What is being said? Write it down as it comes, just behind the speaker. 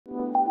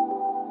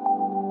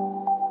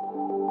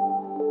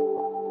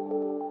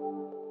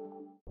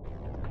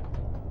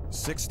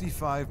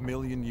65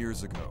 million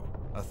years ago,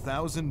 a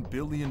 1,000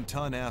 billion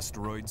ton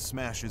asteroid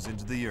smashes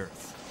into the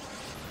Earth,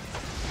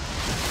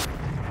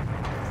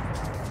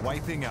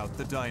 wiping out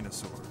the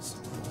dinosaurs.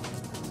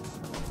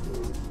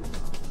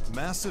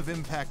 Massive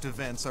impact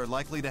events are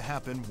likely to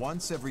happen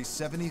once every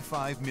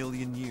 75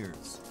 million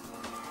years.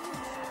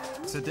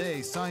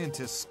 Today,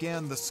 scientists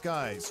scan the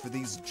skies for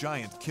these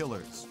giant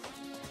killers.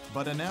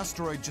 But an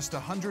asteroid just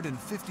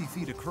 150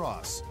 feet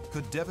across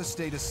could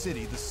devastate a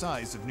city the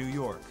size of New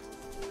York.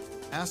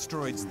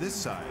 Asteroids this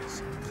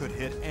size could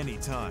hit any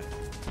time.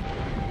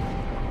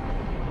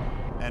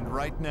 And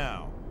right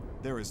now,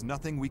 there is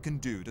nothing we can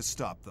do to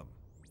stop them.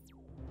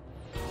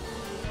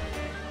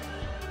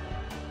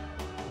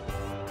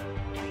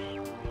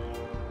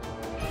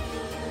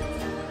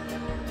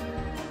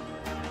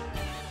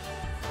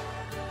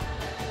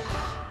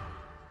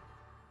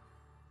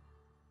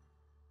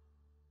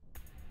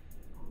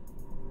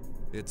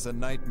 It's a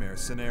nightmare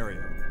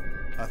scenario.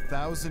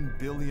 1,000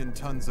 billion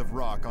tons of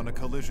rock on a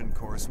collision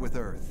course with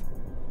Earth,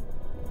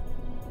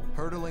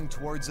 hurtling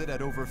towards it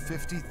at over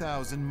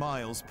 50,000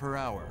 miles per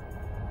hour.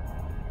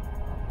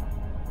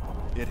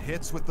 It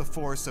hits with the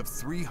force of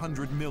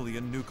 300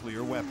 million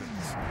nuclear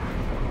weapons.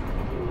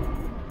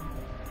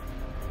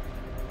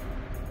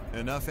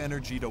 Enough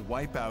energy to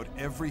wipe out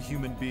every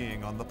human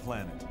being on the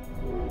planet.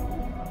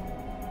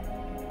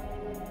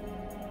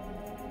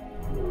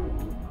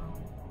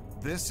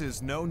 This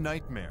is no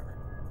nightmare.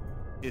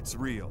 It's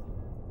real.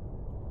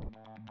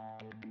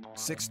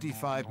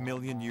 65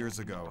 million years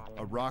ago,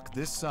 a rock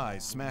this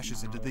size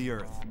smashes into the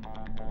Earth.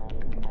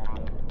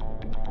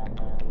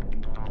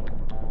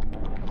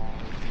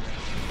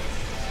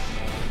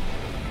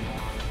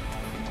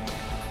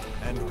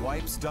 And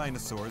wipes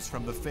dinosaurs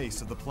from the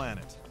face of the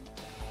planet.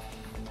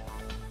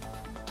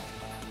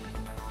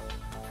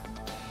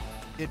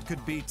 It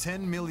could be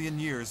 10 million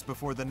years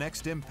before the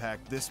next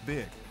impact this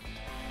big.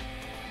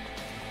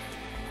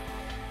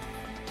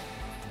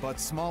 But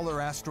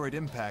smaller asteroid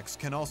impacts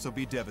can also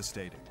be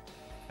devastating,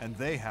 and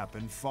they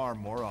happen far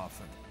more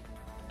often.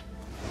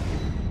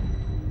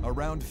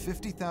 Around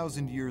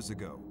 50,000 years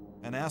ago,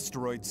 an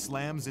asteroid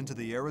slams into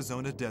the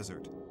Arizona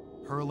desert,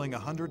 hurling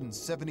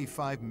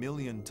 175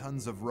 million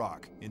tons of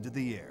rock into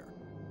the air.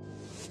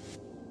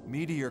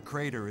 Meteor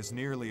crater is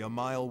nearly a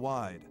mile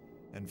wide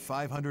and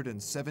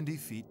 570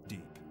 feet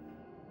deep.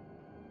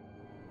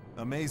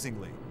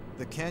 Amazingly,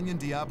 the Canyon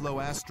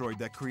Diablo asteroid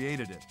that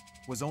created it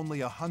was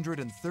only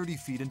 130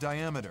 feet in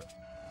diameter,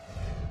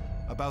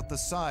 about the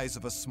size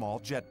of a small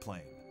jet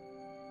plane.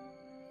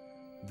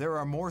 There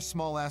are more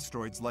small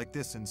asteroids like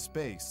this in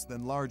space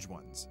than large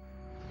ones,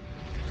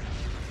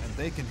 and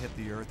they can hit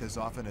the Earth as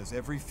often as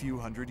every few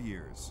hundred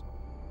years.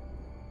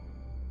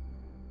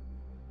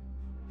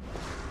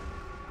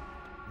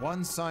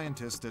 One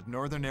scientist at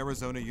Northern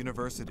Arizona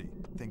University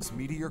thinks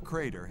Meteor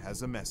Crater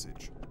has a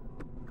message.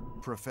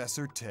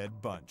 Professor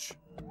Ted Bunch.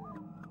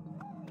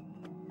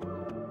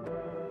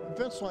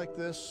 Events like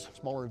this,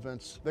 smaller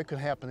events, they could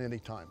happen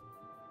anytime.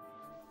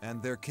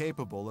 And they're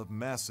capable of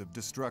massive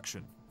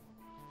destruction.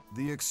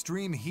 The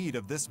extreme heat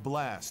of this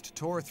blast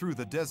tore through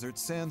the desert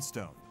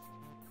sandstone.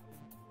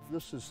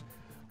 This is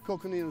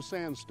coconino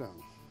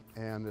sandstone,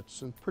 and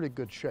it's in pretty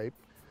good shape.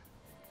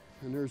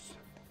 And there's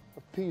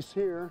a piece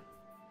here.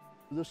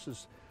 This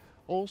is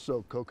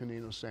also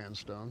coconino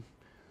sandstone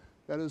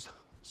that is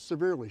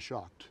severely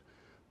shocked.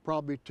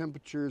 Probably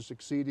temperatures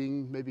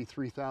exceeding maybe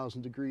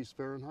 3,000 degrees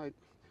Fahrenheit.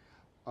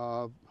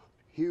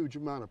 Huge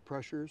amount of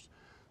pressures,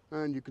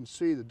 and you can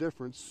see the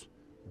difference.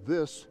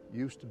 This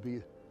used to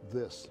be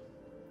this.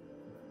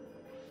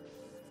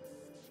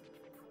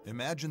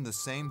 Imagine the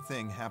same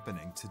thing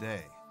happening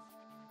today.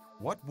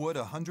 What would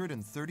a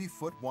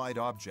 130-foot wide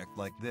object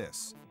like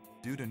this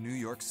do to New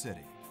York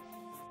City?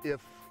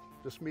 If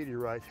this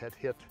meteorite had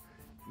hit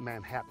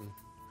Manhattan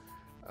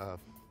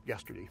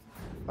yesterday,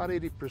 about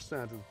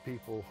 80% of the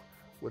people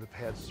would have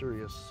had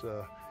serious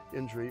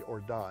injury or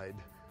died.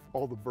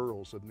 All the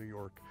boroughs of New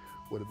York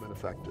would have been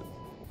affected,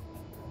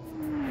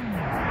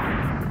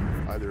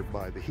 either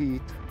by the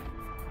heat,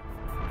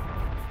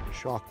 the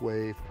shock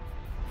wave,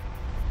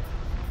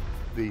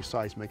 the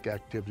seismic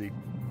activity,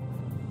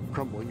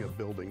 crumbling of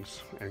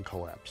buildings, and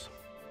collapse.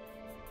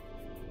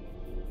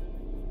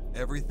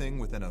 Everything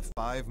within a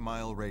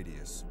 5-mile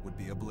radius would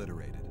be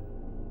obliterated.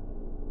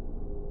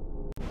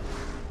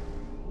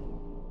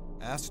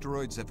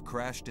 Asteroids have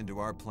crashed into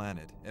our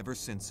planet ever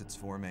since its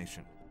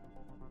formation.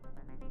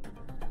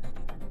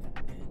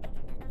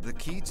 The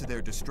key to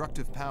their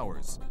destructive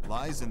powers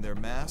lies in their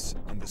mass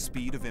and the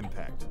speed of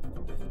impact.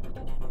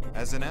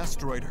 As an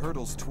asteroid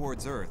hurtles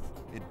towards Earth,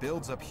 it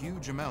builds up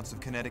huge amounts of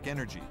kinetic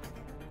energy,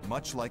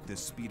 much like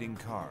this speeding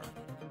car.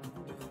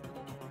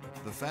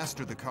 The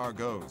faster the car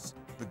goes,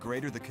 the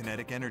greater the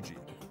kinetic energy,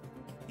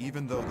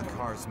 even though the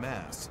car's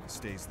mass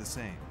stays the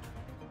same.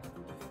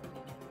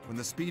 When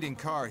the speeding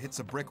car hits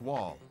a brick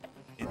wall,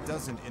 it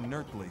doesn't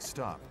inertly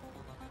stop.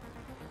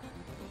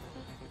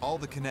 All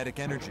the kinetic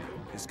energy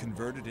is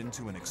converted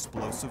into an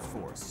explosive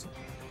force.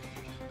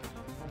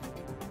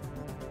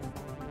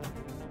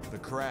 The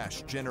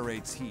crash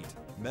generates heat,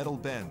 Metal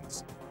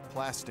bends,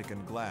 plastic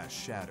and glass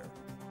shatter.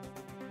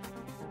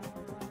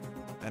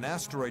 An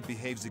asteroid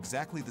behaves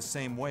exactly the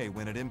same way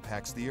when it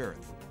impacts the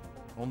Earth.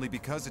 Only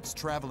because it's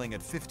traveling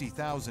at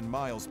 50,000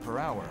 miles per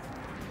hour,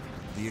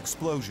 the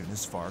explosion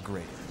is far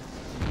greater.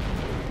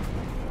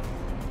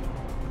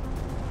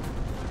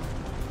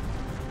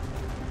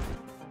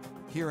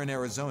 Here in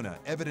Arizona,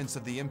 evidence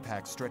of the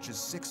impact stretches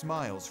 6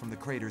 miles from the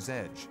crater's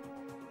edge.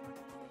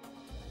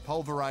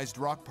 Pulverized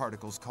rock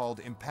particles called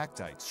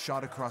impactites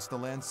shot across the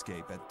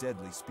landscape at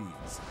deadly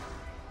speeds.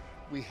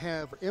 We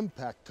have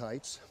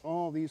impactites,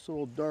 all these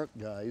little dark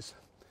guys.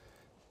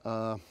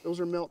 Those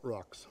are melt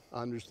rocks.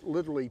 There's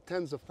literally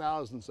tens of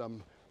thousands of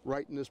them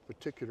right in this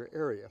particular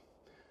area.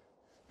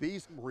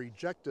 These were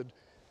ejected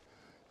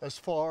as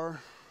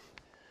far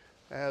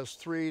as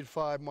 3 to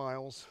 5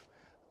 miles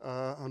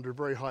under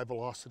very high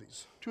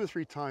velocities, 2 or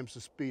 3 times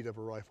the speed of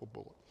a rifle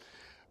bullet.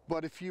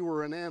 But if you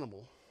were an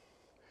animal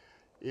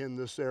in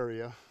this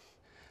area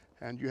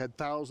and you had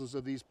thousands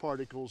of these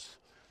particles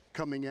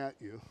coming at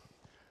you,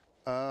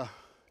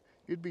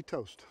 you'd be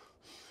toast.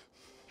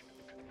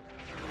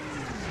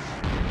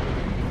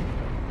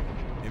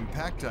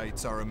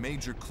 Impactites are a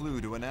major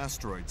clue to an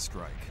asteroid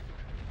strike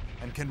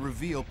and can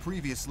reveal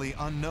previously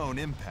unknown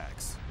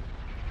impacts.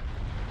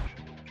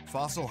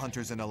 Fossil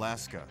hunters in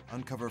Alaska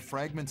uncover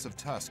fragments of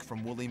tusk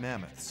from woolly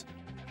mammoths.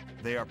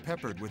 They are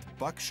peppered with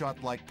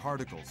buckshot-like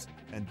particles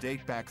and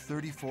date back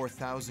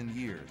 34,000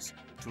 years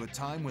to a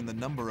time when the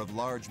number of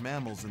large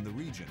mammals in the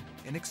region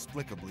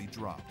inexplicably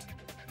dropped.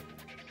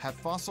 Have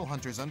fossil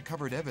hunters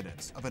uncovered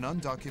evidence of an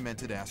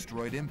undocumented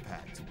asteroid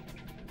impact?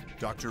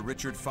 Dr.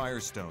 Richard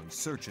Firestone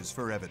searches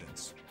for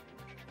evidence.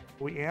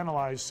 We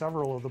analyzed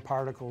several of the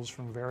particles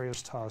from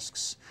various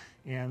tusks,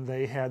 and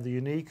they had the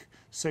unique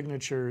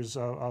signatures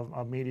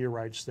of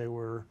meteorites. They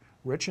were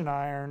rich in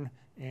iron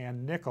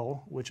and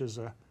nickel, which is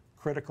a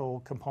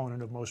critical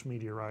component of most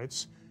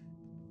meteorites.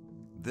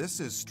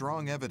 This is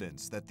strong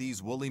evidence that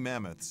these woolly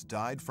mammoths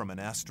died from an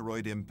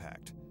asteroid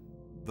impact.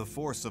 The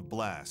force of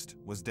blast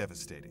was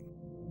devastating.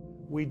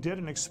 We did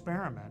an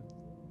experiment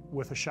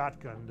with a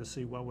shotgun to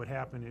see what would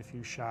happen if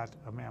you shot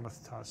a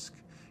mammoth tusk,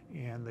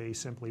 and they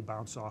simply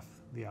bounce off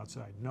the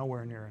outside.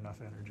 Nowhere near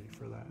enough energy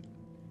for that.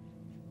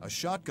 A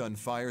shotgun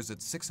fires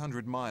at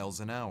 600 miles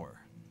an hour.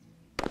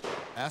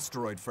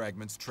 Asteroid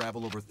fragments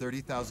travel over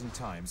 30,000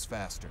 times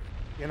faster.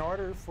 In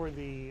order for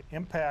the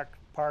impact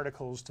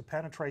particles to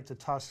penetrate the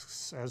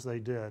tusks as they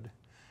did,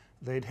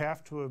 they'd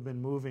have to have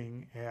been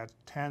moving at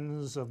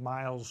tens of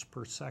miles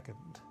per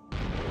second.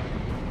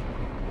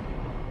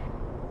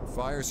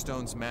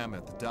 Firestone's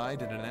mammoth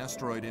died in an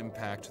asteroid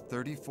impact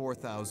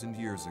 34,000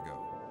 years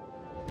ago.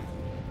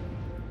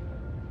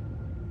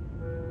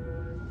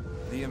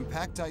 The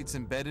impactites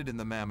embedded in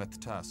the mammoth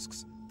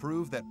tusks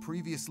prove that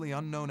previously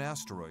unknown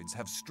asteroids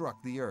have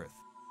struck the Earth.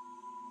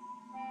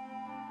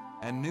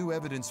 And new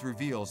evidence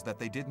reveals that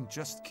they didn't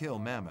just kill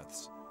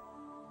mammoths.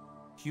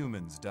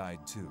 Humans died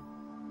too.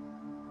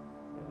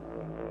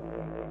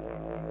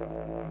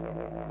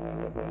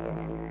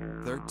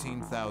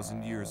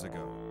 13,000 years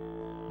ago,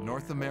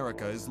 North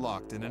America is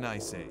locked in an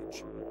ice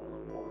age.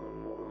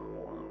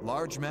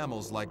 Large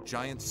mammals like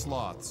giant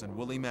sloths and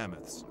woolly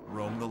mammoths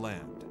roam the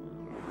land.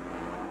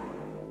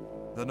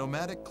 The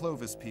nomadic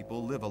Clovis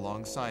people live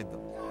alongside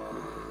them.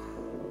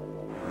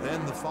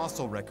 Then the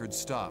fossil record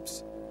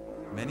stops.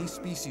 Many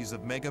species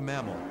of mega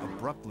mammal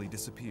abruptly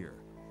disappear.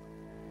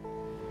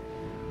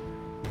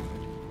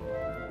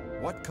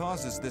 What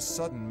causes this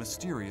sudden,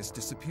 mysterious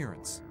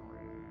disappearance?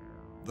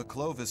 The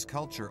Clovis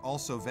culture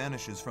also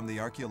vanishes from the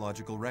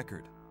archaeological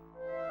record.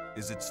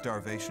 Is it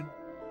starvation?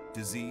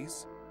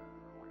 Disease?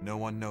 No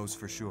one knows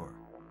for sure.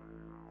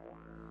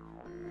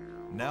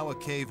 Now a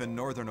cave in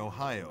northern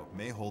Ohio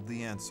may hold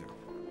the answer.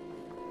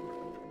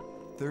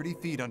 30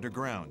 feet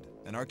underground,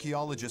 an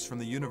archaeologist from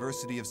the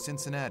University of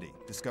Cincinnati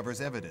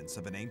discovers evidence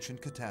of an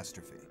ancient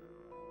catastrophe.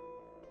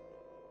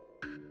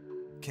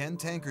 Ken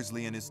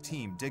Tankersley and his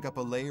team dig up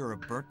a layer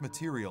of burnt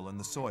material in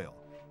the soil.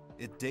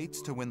 It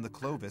dates to when the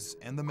Clovis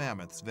and the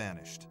mammoths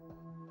vanished.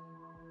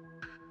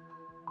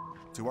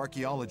 To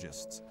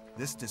archaeologists,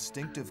 this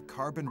distinctive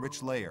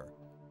carbon-rich layer,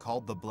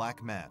 called the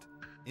black mat,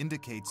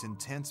 indicates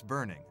intense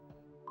burning,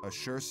 a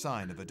sure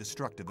sign of a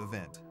destructive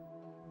event.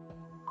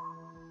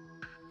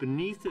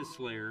 Beneath this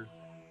layer,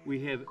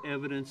 we have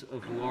evidence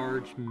of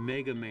large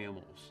mega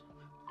mammals.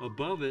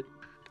 Above it,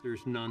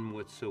 there's none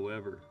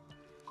whatsoever.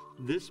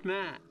 This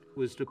mat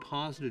was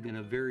deposited in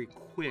a very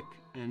quick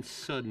and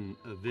sudden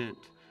event.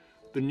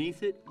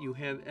 Beneath it, you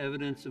have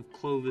evidence of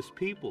Clovis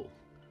people.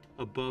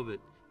 Above it,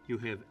 you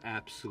have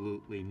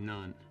absolutely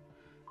none.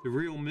 The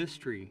real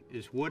mystery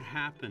is what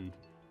happened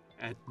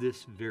at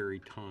this very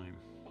time.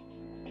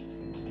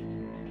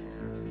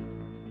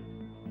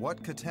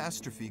 What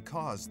catastrophe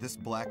caused this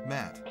black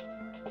mat?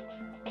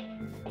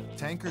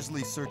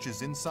 Tankersley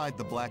searches inside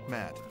the black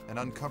mat and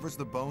uncovers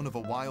the bone of a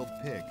wild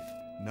pig,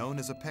 known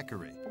as a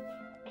peccary.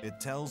 It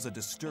tells a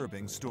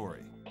disturbing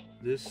story.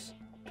 This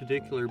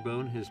particular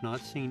bone has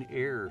not seen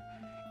air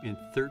in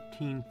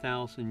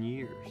 13,000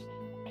 years.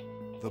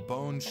 The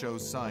bone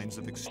shows signs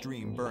of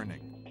extreme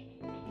burning.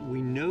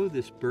 We know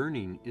this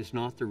burning is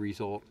not the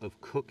result of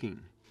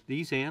cooking.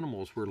 These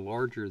animals were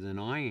larger than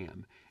I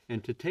am,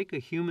 and to take a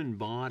human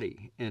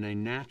body and a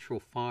natural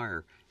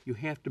fire, you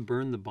have to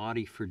burn the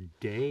body for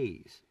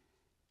days.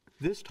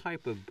 This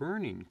type of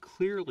burning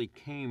clearly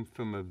came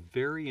from a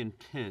very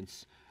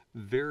intense,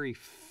 very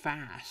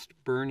fast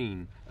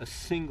burning, a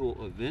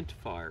single event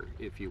fire,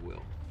 if you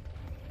will.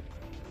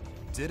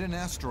 Did an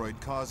asteroid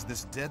cause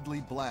this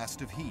deadly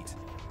blast of heat?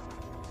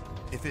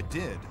 If it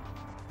did,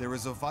 there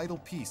is a vital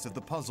piece of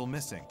the puzzle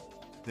missing.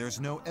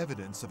 There's no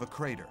evidence of a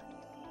crater.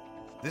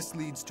 This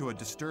leads to a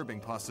disturbing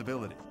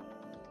possibility.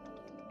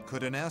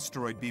 Could an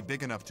asteroid be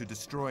big enough to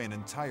destroy an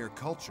entire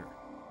culture,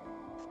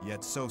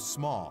 yet so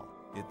small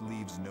it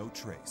leaves no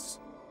trace?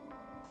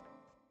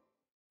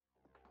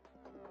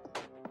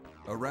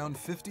 Around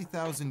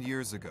 50,000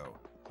 years ago,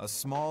 a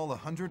small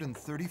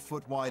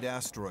 130-foot wide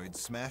asteroid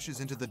smashes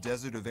into the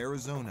desert of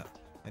Arizona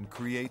and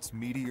creates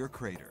Meteor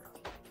Crater.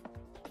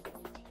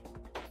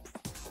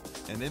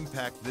 An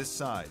impact this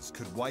size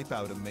could wipe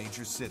out a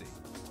major city.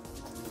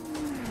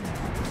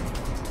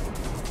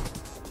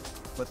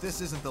 But this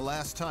isn't the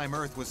last time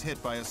Earth was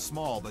hit by a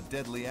small but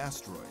deadly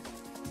asteroid.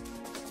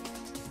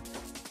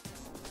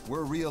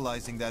 We're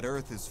realizing that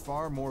Earth is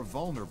far more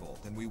vulnerable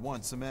than we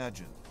once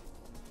imagined.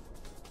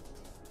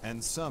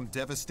 And some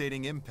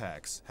devastating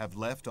impacts have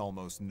left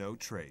almost no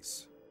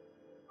trace.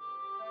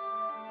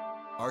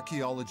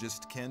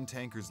 Archaeologist Ken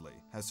Tankersley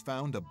has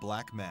found a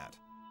black mat,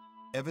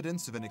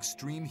 evidence of an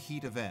extreme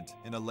heat event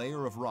in a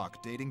layer of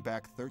rock dating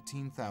back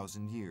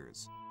 13,000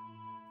 years.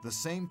 The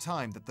same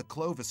time that the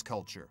Clovis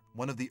culture,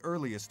 one of the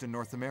earliest in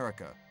North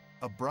America,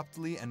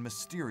 abruptly and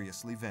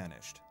mysteriously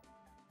vanished.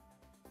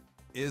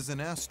 Is an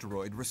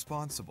asteroid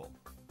responsible?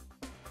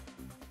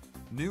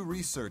 New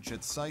research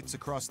at sites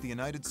across the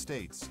United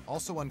States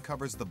also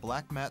uncovers the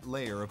black mat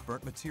layer of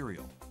burnt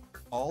material,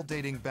 all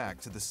dating back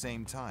to the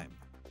same time.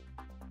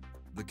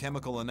 The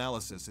chemical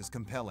analysis is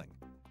compelling,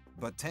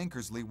 but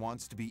Tankersley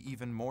wants to be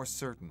even more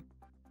certain.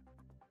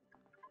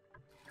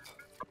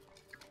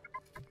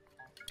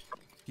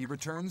 He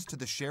returns to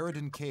the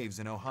Sheridan Caves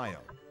in Ohio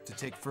to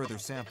take further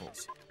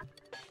samples.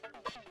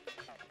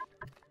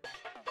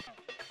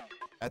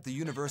 At the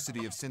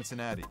University of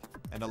Cincinnati,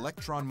 an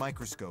electron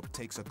microscope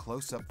takes a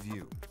close-up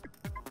view.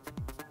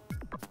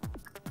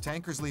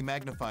 Tankersley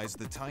magnifies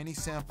the tiny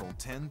sample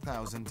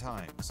 10,000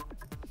 times.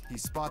 He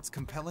spots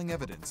compelling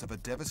evidence of a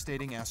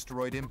devastating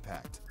asteroid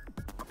impact.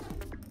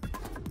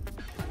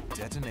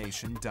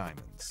 Detonation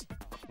diamonds.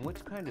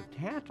 What's kind of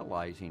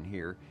tantalizing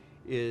here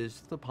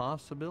is the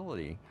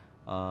possibility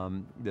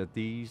that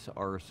these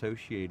are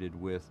associated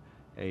with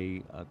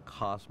a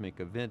cosmic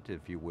event,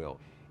 if you will.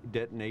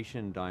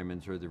 Detonation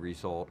diamonds are the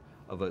result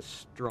of a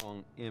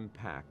strong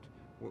impact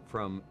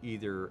from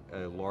either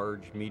a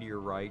large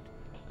meteorite,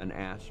 an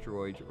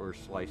asteroid, or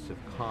slice of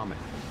comet.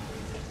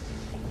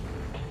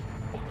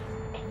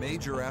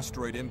 Major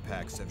asteroid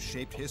impacts have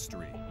shaped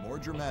history more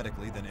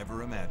dramatically than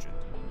ever imagined.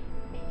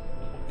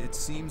 It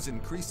seems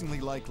increasingly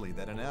likely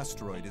that an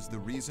asteroid is the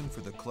reason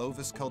for the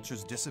Clovis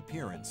culture's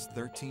disappearance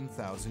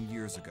 13,000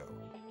 years ago.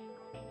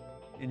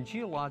 In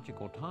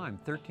geological time,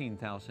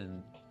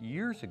 13,000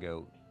 years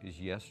ago is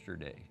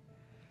yesterday.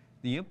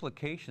 The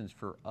implications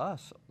for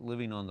us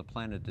living on the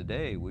planet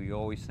today, we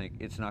always think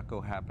it's not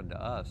going to happen to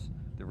us.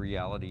 The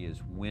reality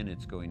is when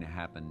it's going to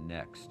happen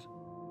next.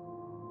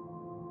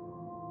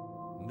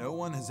 No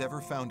one has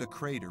ever found a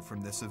crater from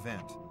this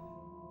event.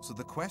 So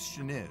the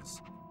question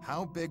is,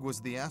 how big was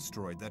the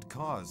asteroid that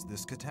caused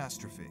this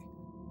catastrophe?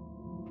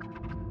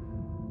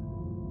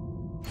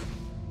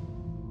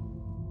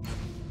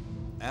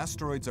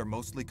 Asteroids are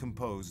mostly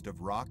composed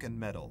of rock and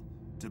metal,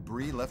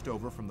 debris left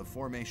over from the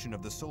formation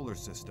of the solar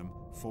system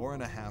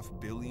 4.5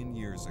 billion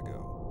years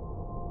ago.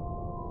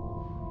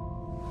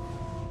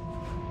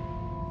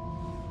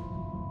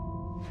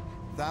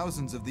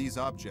 Thousands of these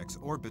objects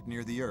orbit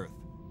near the Earth,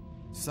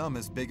 some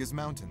as big as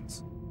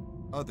mountains,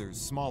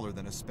 others smaller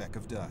than a speck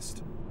of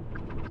dust.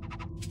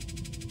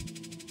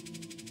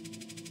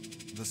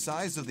 The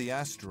size of the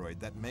asteroid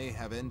that may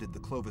have ended the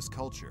Clovis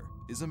culture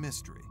is a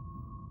mystery.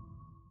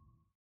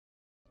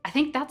 I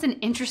think that's an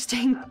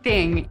interesting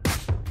thing.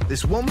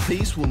 This one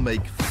piece will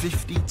make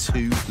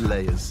 52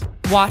 layers.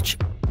 Watch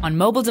on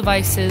mobile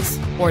devices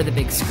or the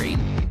big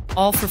screen.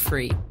 All for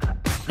free.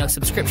 No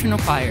subscription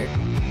required.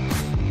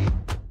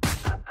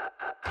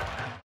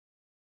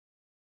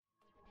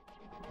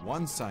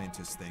 One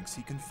scientist thinks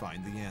he can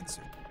find the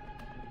answer.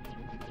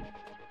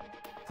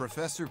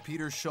 Professor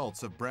Peter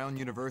Schultz of Brown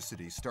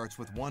University starts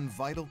with one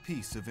vital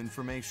piece of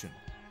information.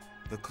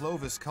 The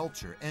Clovis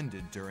culture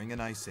ended during an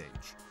ice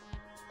age.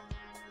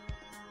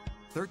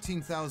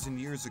 13,000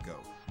 years ago,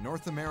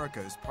 North America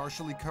is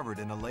partially covered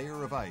in a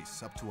layer of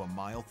ice up to a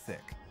mile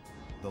thick,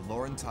 the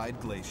Laurentide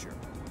Glacier.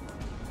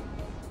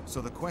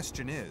 So the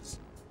question is,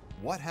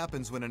 what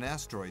happens when an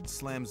asteroid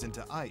slams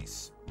into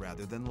ice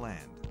rather than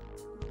land?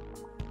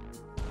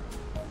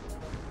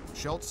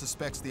 Schultz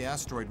suspects the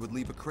asteroid would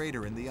leave a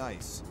crater in the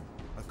ice,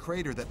 a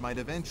crater that might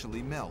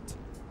eventually melt,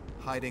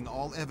 hiding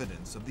all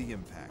evidence of the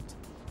impact.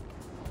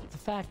 The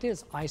fact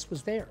is, ice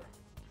was there.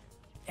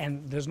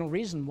 And there's no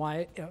reason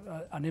why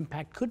an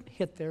impact couldn't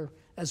hit there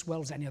as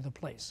well as any other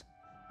place.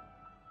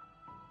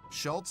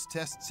 Schultz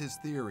tests his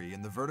theory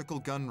in the vertical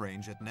gun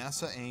range at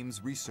NASA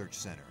Ames Research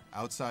Center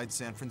outside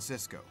San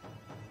Francisco.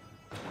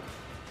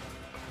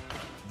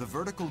 The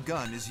vertical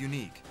gun is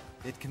unique.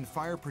 It can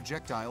fire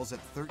projectiles at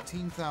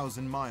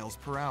 13,000 miles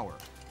per hour,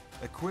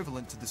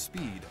 equivalent to the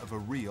speed of a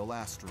real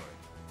asteroid.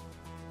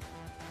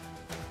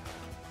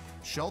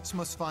 Schultz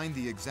must find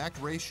the exact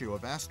ratio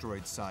of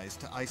asteroid size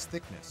to ice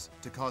thickness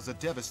to cause a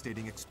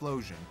devastating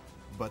explosion,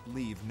 but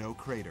leave no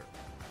crater.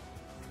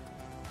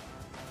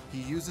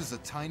 He uses a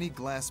tiny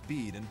glass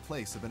bead in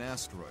place of an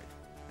asteroid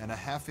and a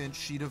half-inch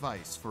sheet of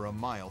ice for a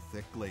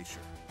mile-thick glacier.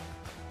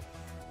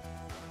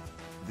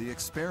 The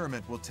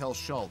experiment will tell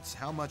Schultz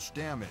how much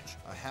damage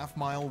a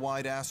half-mile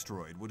wide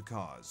asteroid would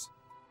cause.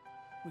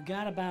 We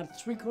got about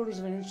 3/4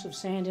 of an inch of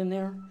sand in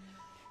there.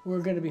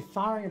 We're going to be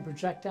firing a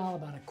projectile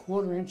about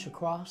 1/4 inch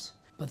across,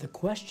 but the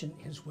question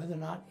is whether or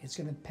not it's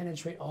going to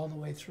penetrate all the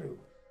way through.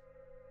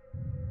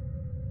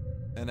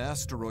 An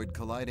asteroid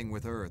colliding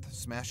with Earth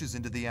smashes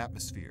into the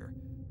atmosphere.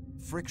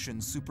 Friction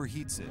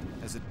superheats it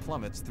as it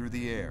plummets through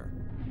the air.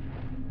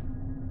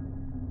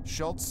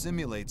 Schultz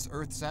simulates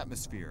Earth's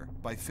atmosphere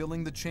by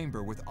filling the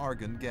chamber with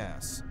argon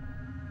gas.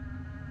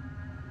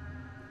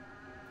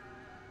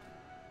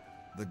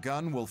 The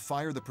gun will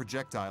fire the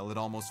projectile at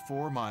almost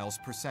 4 miles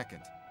per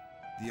second,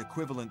 the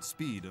equivalent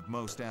speed of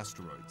most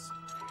asteroids.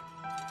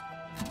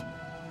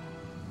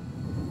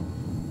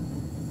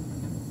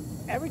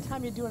 Every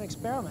time you do an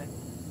experiment,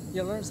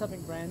 you learn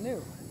something brand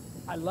new.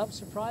 I love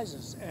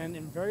surprises, and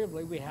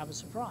invariably we have a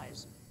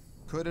surprise.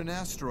 Could an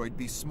asteroid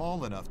be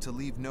small enough to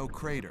leave no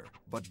crater,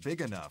 but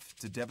big enough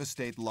to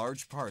devastate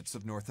large parts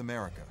of North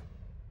America?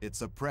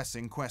 It's a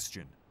pressing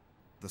question.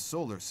 The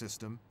solar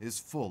system is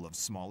full of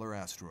smaller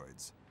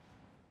asteroids.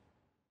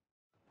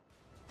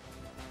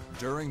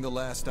 During the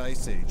last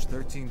ice age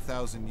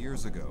 13,000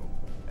 years ago,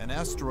 an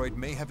asteroid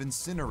may have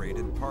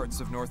incinerated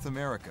parts of North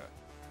America,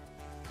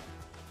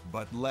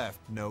 but left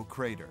no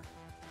crater.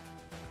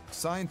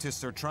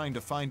 Scientists are trying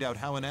to find out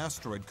how an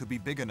asteroid could be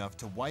big enough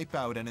to wipe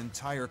out an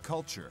entire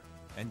culture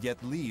and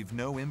yet leave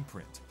no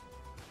imprint.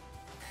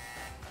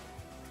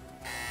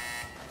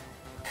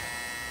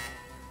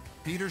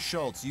 Peter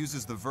Schultz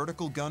uses the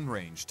vertical gun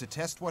range to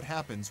test what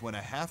happens when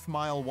a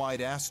half-mile wide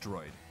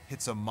asteroid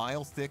hits a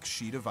mile-thick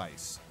sheet of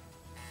ice.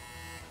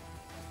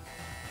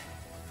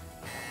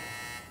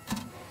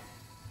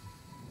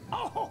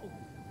 Oh!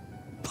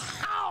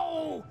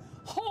 Pow!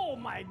 Oh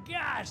my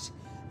gosh!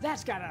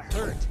 That's gotta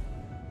hurt.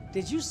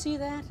 Did you see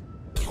that?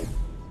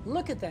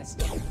 Look at that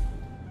stuff.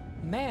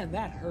 Man,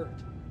 that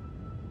hurt.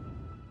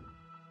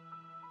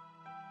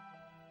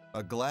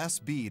 A glass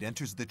bead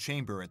enters the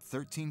chamber at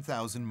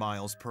 13,000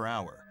 miles per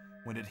hour.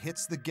 When it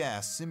hits the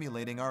gas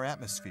simulating our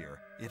atmosphere,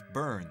 it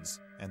burns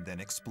and then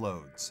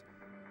explodes.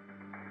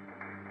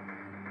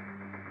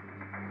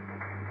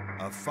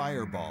 A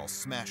fireball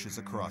smashes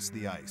across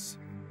the ice.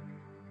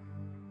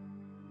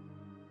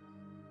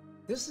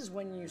 This is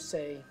when you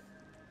say,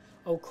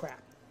 oh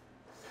crap.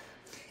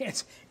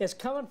 It's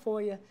coming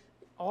for you.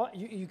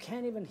 You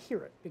can't even hear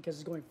it because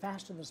it's going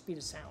faster than the speed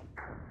of sound.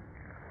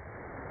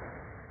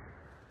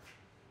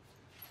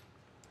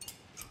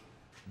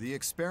 The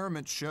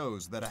experiment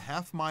shows that a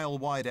half-mile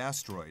wide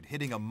asteroid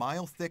hitting a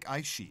mile-thick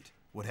ice sheet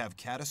would have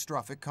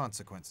catastrophic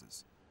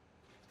consequences.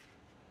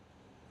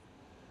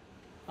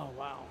 Oh,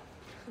 wow.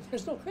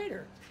 There's no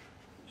crater.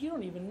 You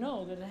don't even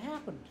know that it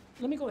happened.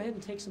 Let me go ahead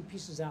and take some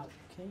pieces out,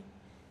 okay?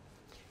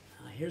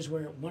 Here's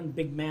where one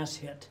big mass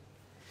hit.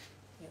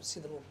 You can see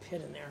the little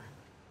pit in there.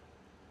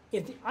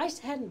 If the ice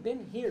hadn't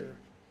been here,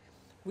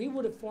 we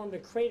would have formed a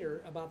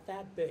crater about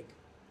that big.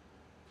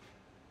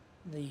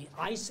 The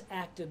ice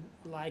acted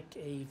like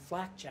a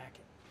flak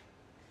jacket.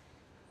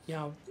 You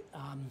know,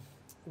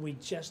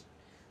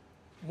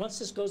 once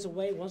this goes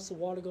away, once the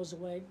water goes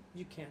away,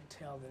 you can't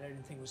tell that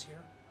anything was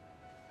here.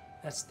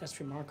 That's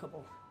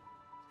remarkable.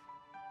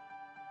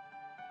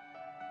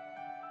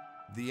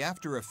 The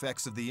after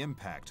effects of the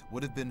impact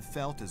would have been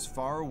felt as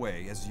far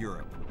away as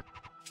Europe.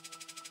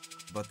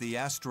 But the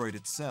asteroid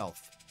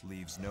itself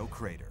leaves no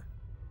crater.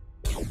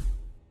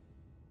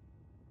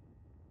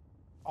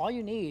 All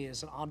you need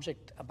is an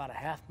object about a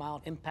half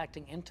mile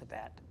impacting into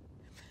that.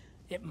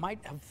 It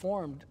might have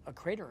formed a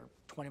crater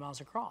 20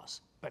 miles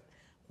across, but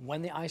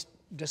when the ice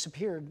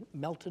disappeared,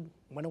 melted,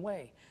 went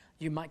away,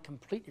 you might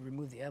completely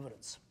remove the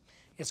evidence.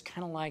 It's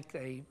kind of like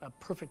a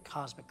perfect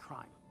cosmic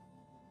crime.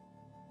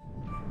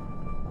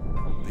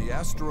 The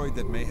asteroid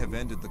that may have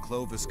ended the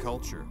Clovis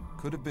culture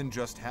could have been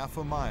just half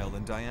a mile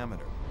in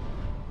diameter.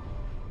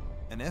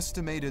 An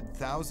estimated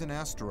 1,000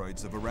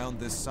 asteroids of around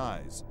this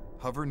size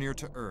hover near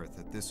to Earth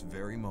at this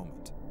very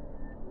moment.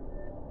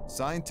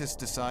 Scientists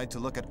decide to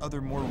look at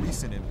other more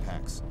recent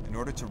impacts in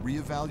order to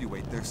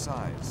reevaluate their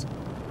size.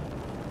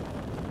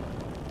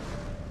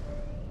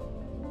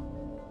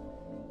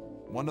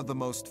 One of the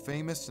most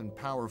famous and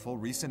powerful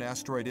recent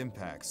asteroid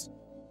impacts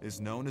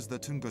is known as the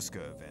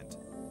Tunguska event.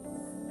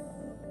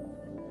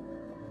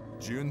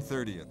 June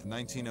 30th,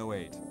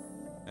 1908,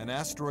 An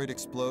asteroid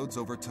explodes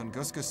over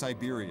Tunguska,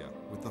 Siberia,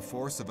 with the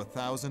force of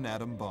 1,000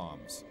 atom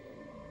bombs.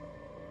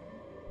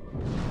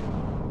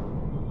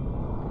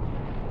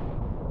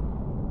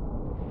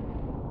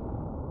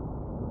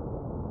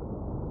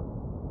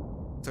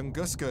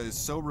 Tunguska is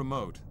so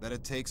remote that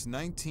it takes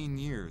 19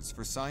 years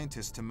for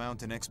scientists to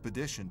mount an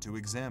expedition to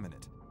examine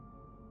it.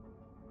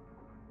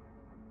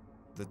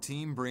 The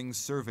team brings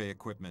survey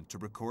equipment to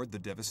record the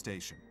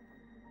devastation.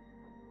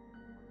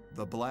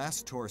 The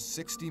blast tore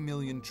 60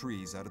 million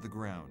trees out of the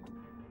ground.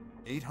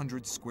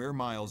 800 square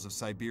miles of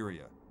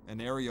Siberia, an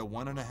area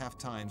 1.5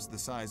 times the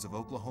size of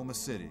Oklahoma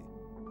City,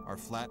 are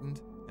flattened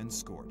and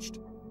scorched.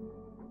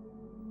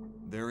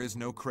 There is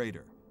no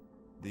crater.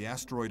 The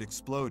asteroid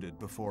exploded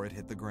before it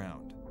hit the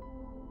ground.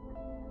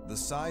 The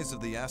size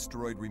of the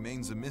asteroid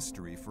remains a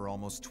mystery for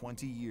almost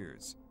 20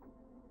 years.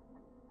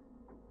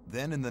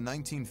 Then in the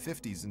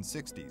 1950s and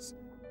 60s,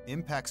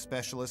 impact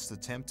specialists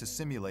attempt to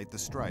simulate the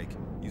strike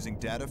using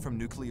data from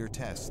nuclear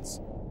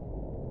tests.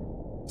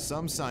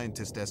 Some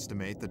scientists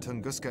estimate the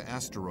Tunguska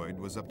asteroid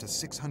was up to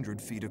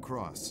 600 feet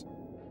across.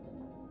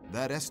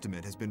 That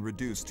estimate has been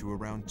reduced to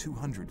around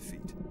 200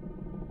 feet.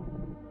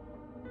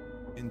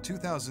 In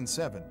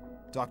 2007,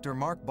 Dr.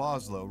 Mark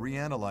Boslow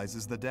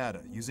reanalyzes the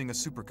data using a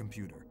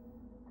supercomputer.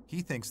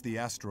 He thinks the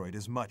asteroid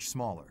is much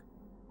smaller.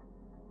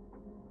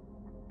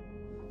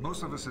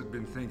 Most of us had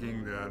been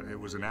thinking that it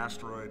was an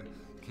asteroid,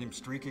 came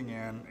streaking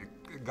in,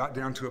 it got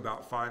down to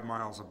about 5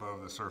 miles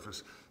above the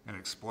surface and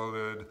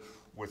exploded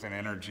with an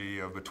energy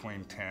of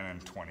between 10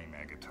 and 20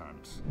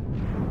 megatons.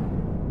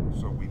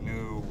 So we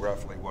knew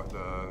roughly what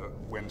the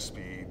wind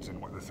speeds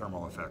and what the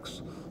thermal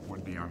effects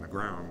would be on the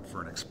ground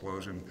for an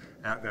explosion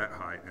at that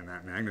height and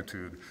that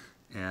magnitude.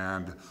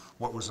 And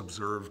what was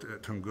observed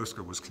at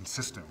Tunguska was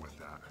consistent with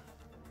that.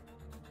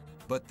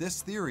 But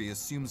this theory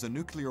assumes a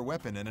nuclear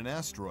weapon and an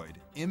asteroid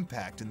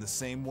impact in the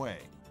same way.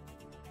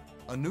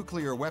 A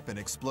nuclear weapon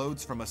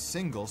explodes from a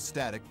single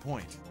static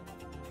point.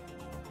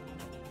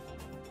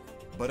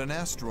 But an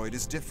asteroid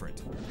is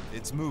different.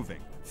 It's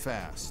moving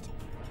fast.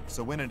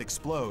 So when it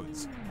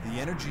explodes, the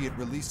energy it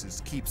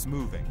releases keeps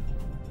moving,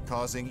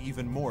 causing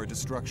even more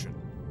destruction.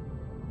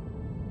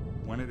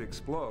 When it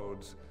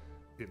explodes,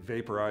 it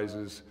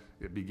vaporizes,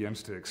 it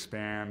begins to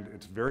expand.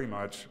 It's very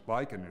much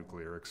like a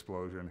nuclear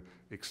explosion,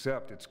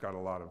 except it's got a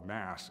lot of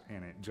mass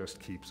and it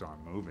just keeps on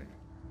moving.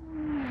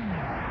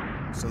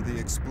 So the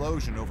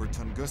explosion over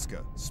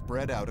Tunguska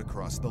spread out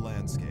across the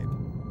landscape.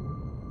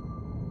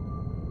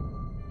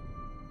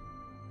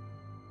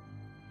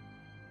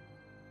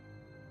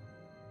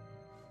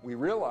 We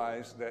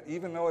realized that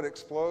even though it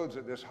explodes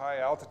at this high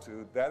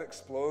altitude, that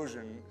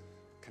explosion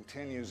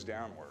continues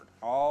downward.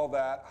 All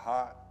that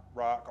hot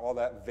rock, all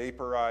that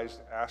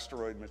vaporized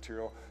asteroid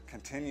material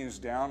continues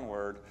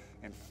downward,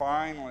 and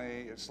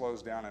finally it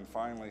slows down and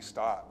finally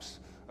stops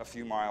a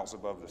few miles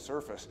above the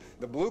surface.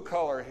 The blue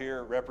color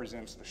here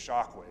represents the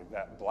shock wave,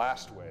 that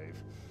blast wave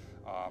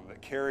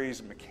that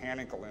carries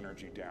mechanical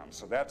energy down.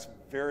 So that's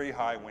very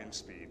high wind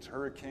speeds,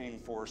 hurricane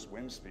force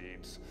wind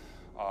speeds.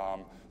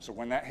 So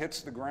when that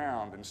hits the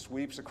ground and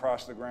sweeps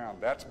across the ground,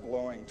 that's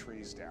blowing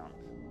trees down.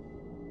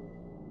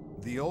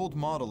 The old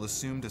model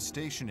assumed a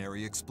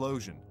stationary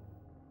explosion.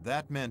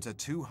 That meant a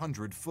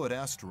 200-foot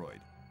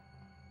asteroid.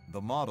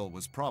 The model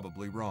was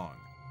probably wrong.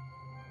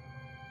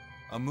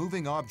 A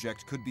moving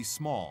object could be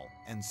small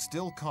and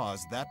still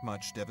cause that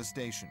much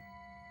devastation.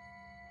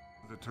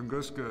 The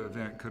Tunguska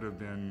event could have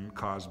been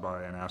caused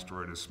by an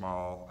asteroid as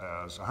small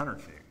as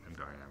 100 feet in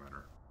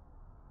diameter.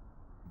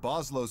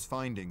 Boslow's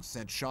findings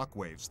sent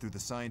shockwaves through the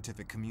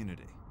scientific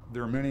community.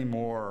 There are many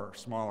more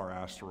smaller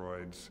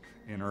asteroids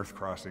in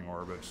Earth-crossing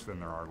orbits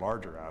than there are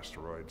larger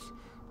asteroids.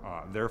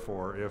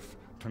 Therefore, if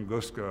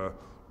Tunguska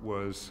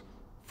was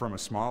from a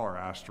smaller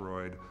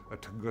asteroid, a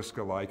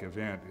Tunguska-like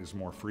event is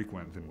more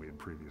frequent than we had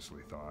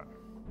previously thought.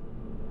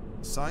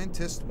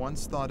 Scientists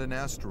once thought an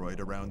asteroid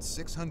around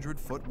 600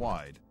 foot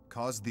wide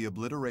caused the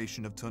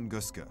obliteration of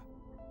Tunguska.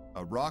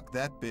 A rock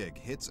that big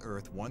hits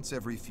Earth once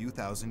every few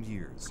thousand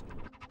years.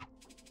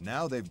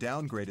 Now they've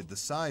downgraded the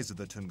size of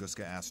the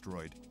Tunguska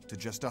asteroid to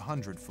just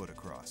 100 foot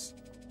across.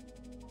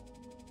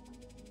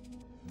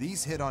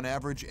 These hit on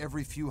average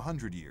every few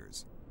hundred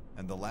years,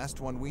 and the last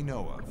one we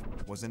know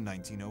of was in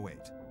 1908.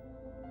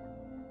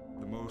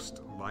 The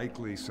most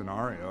likely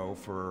scenario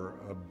for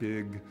a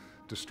big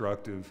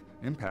destructive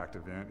impact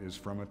event is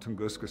from a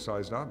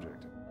Tunguska-sized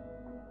object.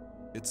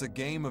 It's a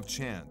game of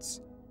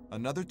chance.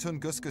 Another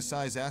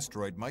Tunguska-sized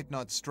asteroid might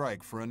not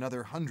strike for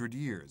another 100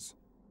 years,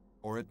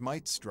 or it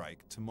might strike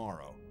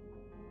tomorrow.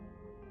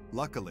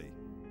 Luckily,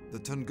 the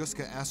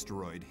Tunguska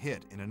asteroid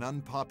hit in an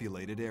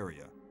unpopulated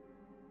area.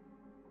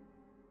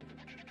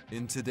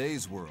 In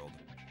today's world,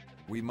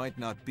 we might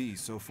not be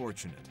so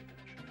fortunate.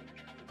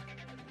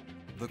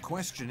 The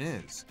question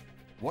is,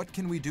 what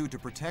can we do to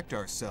protect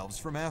ourselves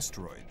from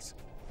asteroids,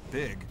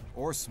 big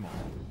or small?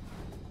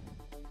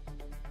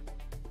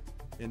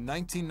 In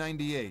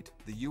 1998,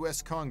 the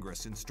US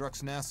Congress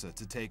instructs NASA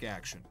to take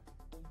action.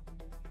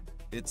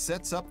 It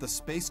sets up the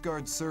Space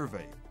Guard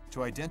Survey,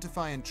 to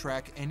identify and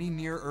track any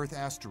near-Earth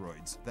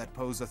asteroids that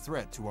pose a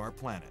threat to our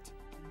planet.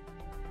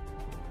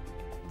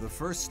 The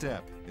first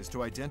step is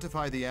to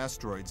identify the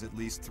asteroids at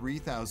least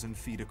 3,000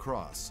 feet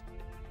across,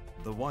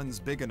 the ones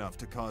big enough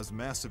to cause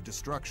massive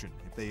destruction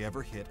if they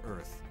ever hit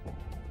Earth.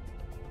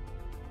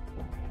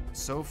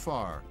 So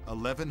far,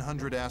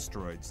 1,100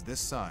 asteroids this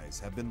size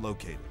have been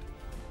located.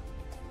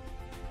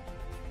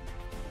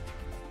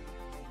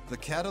 The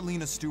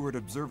Catalina Stewart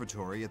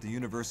Observatory at the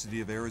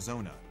University of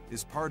Arizona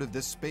is part of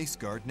this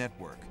SpaceGuard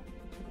network.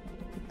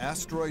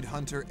 Asteroid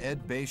hunter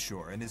Ed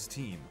Bayshore and his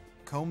team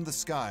comb the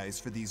skies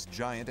for these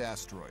giant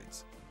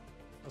asteroids.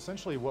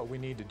 Essentially what we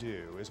need to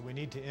do is we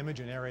need to image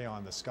an area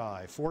on the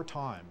sky 4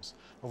 times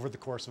over the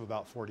course of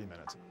about 40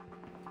 minutes.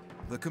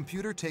 The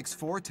computer takes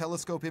 4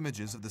 telescope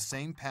images of the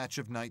same patch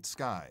of night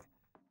sky.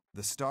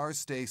 The stars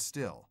stay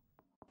still.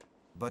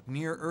 But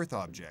near-Earth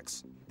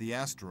objects, the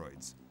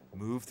asteroids,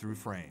 move through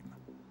frame.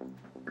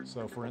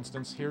 So for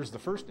instance, here's the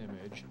first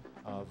image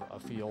of a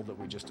field that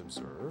we just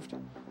observed.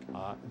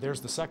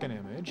 There's the second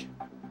image,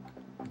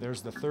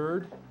 there's the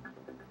third,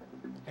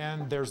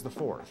 and there's the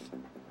fourth.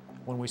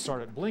 When we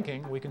start it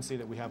blinking, we can see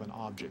that we have an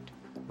object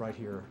right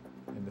here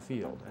in the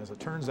field. As it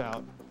turns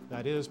out,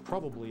 that is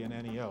probably an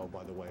NEO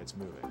by the way it's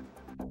moving.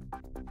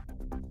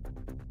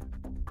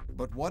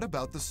 But what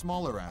about the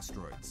smaller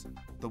asteroids?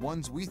 The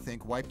ones we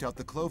think wiped out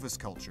the Clovis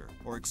culture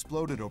or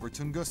exploded over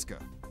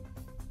Tunguska?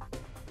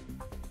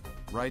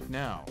 Right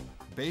now,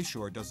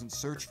 Bayshore doesn't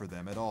search for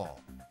them at all.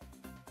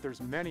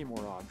 There's many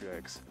more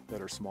objects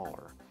that are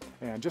smaller.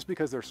 And just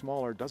because they're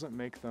smaller doesn't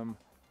make them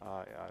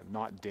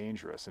not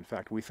dangerous. In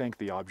fact, we think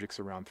the objects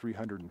around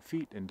 300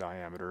 feet in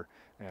diameter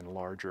and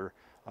larger,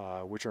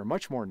 which are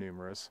much more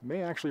numerous,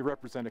 may actually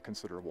represent a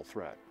considerable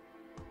threat.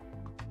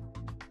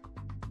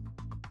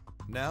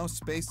 Now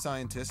space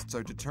scientists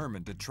are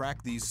determined to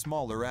track these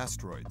smaller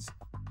asteroids.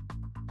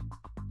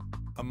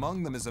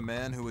 Among them is a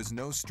man who is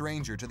no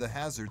stranger to the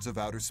hazards of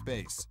outer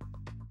space,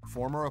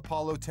 former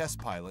Apollo test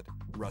pilot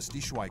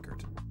Rusty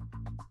Schweikert.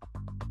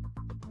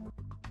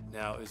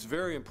 Now, it's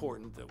very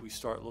important that we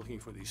start looking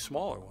for these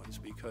smaller ones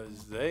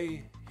because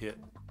they hit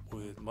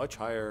with much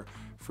higher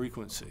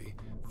frequency.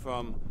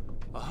 From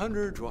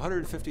 100 to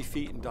 150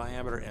 feet in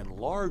diameter and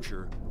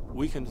larger,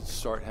 we can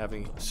start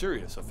having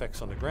serious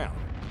effects on the ground.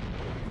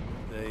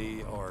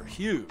 They are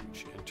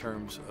huge in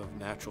terms of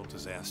natural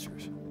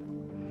disasters.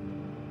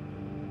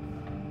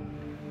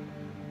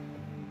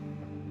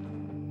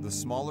 The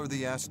smaller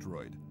the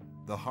asteroid,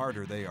 the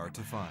harder they are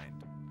to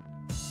find.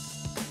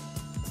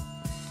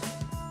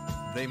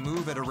 They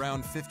move at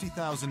around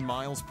 50,000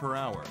 miles per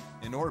hour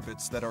in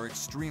orbits that are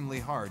extremely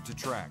hard to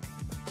track.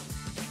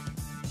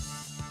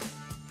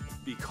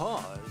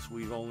 Because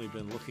we've only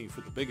been looking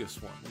for the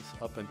biggest ones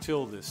up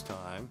until this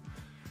time,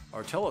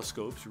 our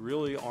telescopes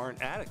really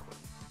aren't adequate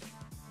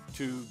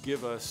to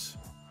give us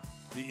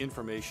the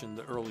information,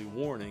 the early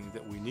warning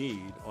that we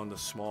need on the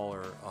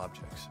smaller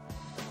objects.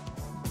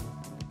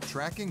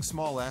 Tracking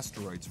small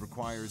asteroids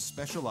requires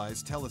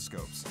specialized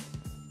telescopes.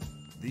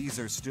 These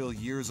are still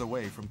years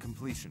away from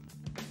completion.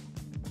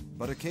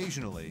 But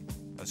occasionally,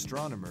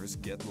 astronomers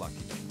get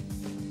lucky.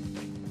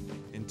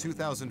 In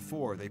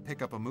 2004, they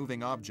pick up a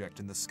moving object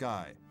in the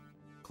sky.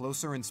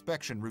 Closer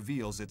inspection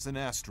reveals it's an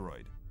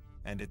asteroid,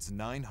 and it's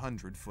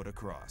 900 foot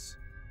across.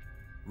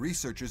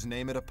 Researchers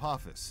name it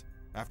Apophis,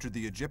 after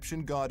the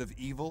Egyptian god of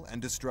evil and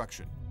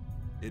destruction.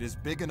 It is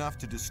big enough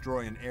to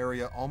destroy an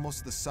area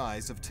almost the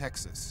size of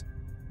Texas,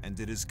 and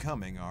it is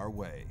coming our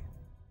way.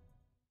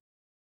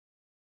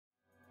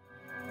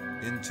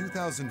 In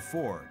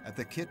 2004, at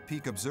the Kitt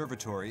Peak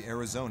Observatory,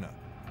 Arizona,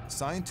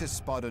 scientists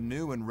spot a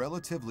new and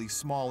relatively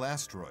small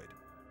asteroid.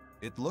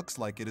 It looks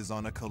like it is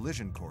on a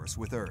collision course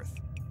with Earth.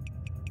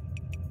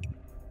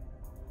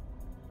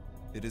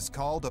 It is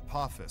called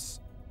Apophis,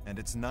 and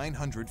it's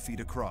 900 feet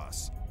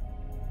across.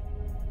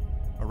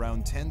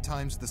 Around 10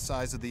 times the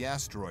size of the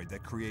asteroid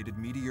that created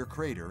Meteor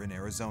Crater in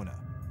Arizona.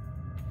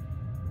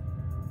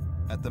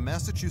 At the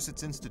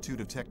Massachusetts Institute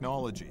of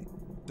Technology,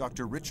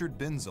 Dr. Richard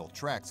Binzel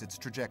tracks its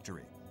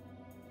trajectory.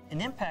 An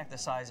impact the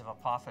size of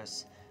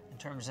Apophis in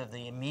terms of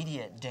the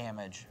immediate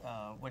damage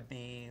would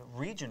be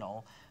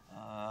regional,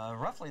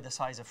 roughly the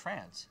size of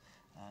France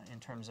in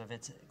terms of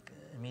its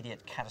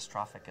immediate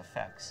catastrophic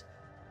effects.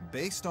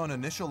 Based on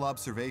initial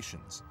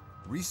observations,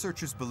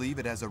 researchers believe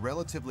it has a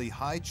relatively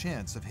high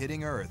chance of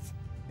hitting Earth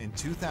in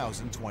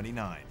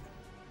 2029.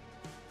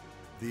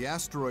 The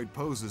asteroid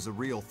poses a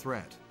real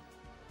threat.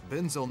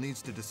 Binzel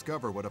needs to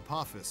discover what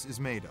Apophis is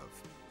made of.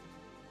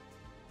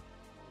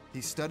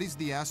 He studies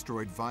the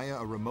asteroid via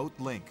a remote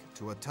link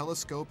to a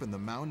telescope in the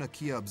Mauna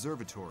Kea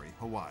Observatory,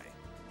 Hawaii.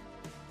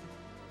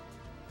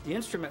 The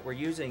instrument we're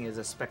using is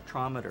a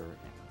spectrometer.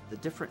 The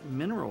different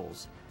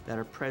minerals that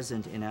are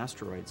present in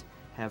asteroids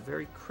have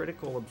very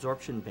critical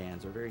absorption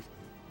bands, or very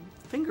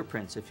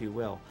fingerprints, if you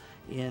will,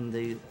 in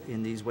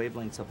these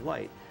wavelengths of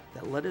light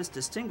that let us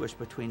distinguish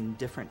between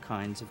different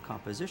kinds of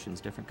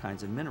compositions, different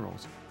kinds of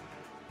minerals.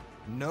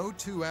 No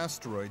two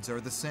asteroids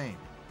are the same.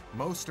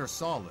 Most are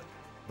solid,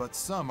 but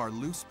some are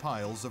loose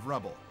piles of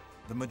rubble.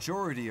 The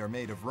majority are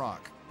made of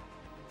rock.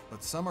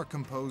 but some are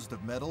composed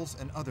of metals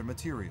and other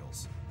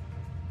materials.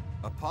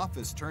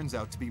 Apophis turns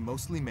out to be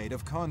mostly made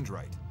of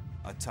chondrite,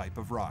 a type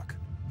of rock.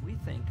 We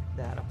think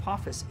that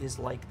Apophis is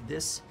like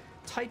this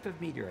type of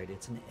meteorite.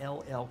 It's an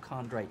LL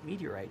chondrite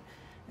meteorite.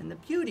 And the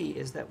beauty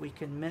is that we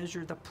can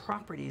measure the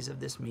properties of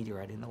this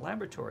meteorite in the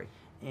laboratory.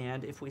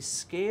 And if we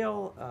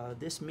scale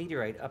this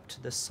meteorite up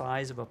to the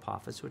size of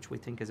Apophis, which we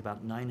think is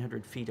about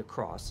 900 feet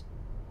across,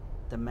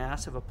 the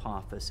mass of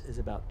Apophis is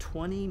about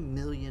 20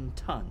 million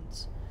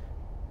tons.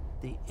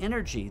 The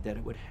energy that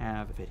it would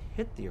have if it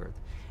hit the Earth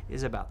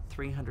is about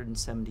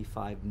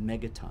 375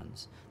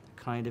 megatons,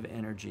 the kind of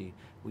energy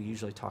we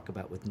usually talk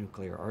about with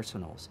nuclear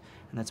arsenals.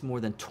 And that's more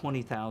than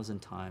 20,000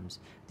 times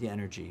the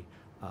energy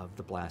of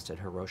the blast at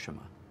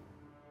Hiroshima.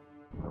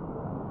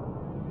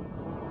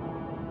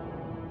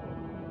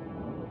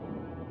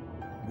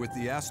 With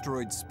the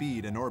asteroid's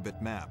speed and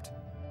orbit mapped,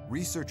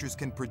 researchers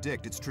can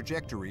predict its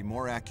trajectory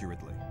more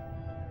accurately.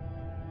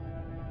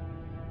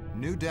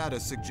 New data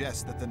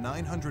suggests that the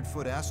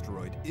 900-foot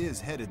asteroid is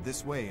headed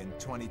this way in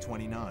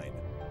 2029.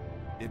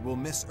 It will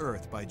miss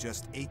Earth by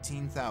just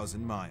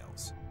 18,000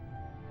 miles.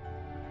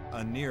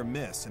 A near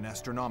miss in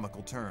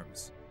astronomical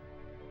terms.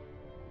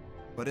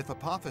 But if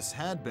Apophis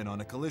had been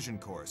on a collision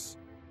course,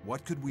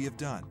 what could we have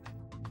done?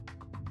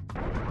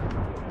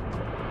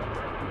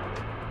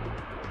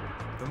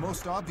 The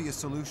most obvious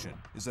solution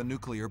is a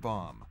nuclear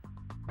bomb.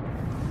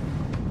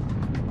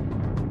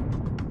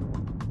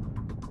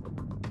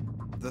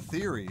 The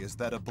theory is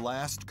that a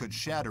blast could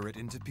shatter it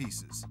into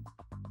pieces.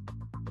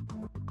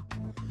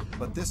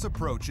 But this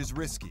approach is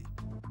risky.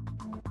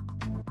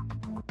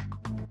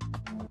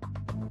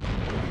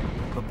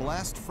 The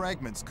blast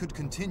fragments could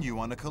continue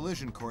on a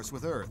collision course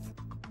with Earth.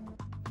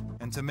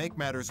 And to make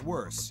matters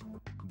worse,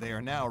 they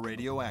are now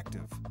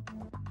radioactive.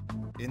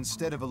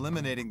 Instead of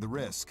eliminating the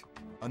risk,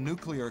 a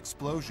nuclear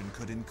explosion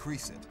could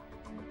increase it.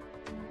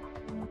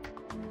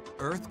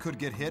 Earth could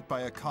get hit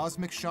by a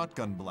cosmic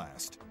shotgun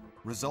blast,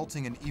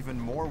 resulting in even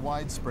more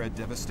widespread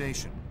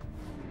devastation.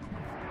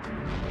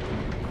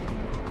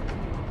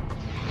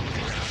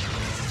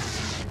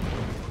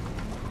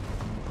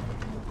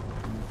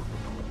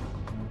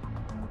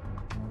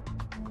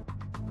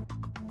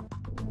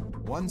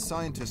 One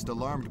scientist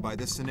alarmed by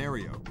this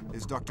scenario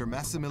is Dr.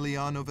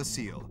 Massimiliano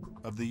Vasile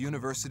of the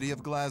University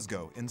of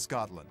Glasgow in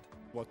Scotland.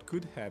 What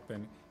could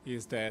happen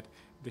is that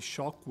the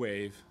shock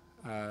wave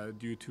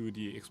due to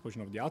the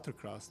explosion of the outer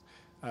crust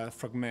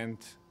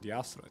fragment the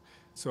asteroid.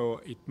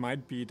 So it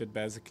might be that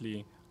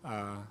basically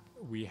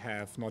we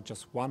have not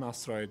just one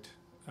asteroid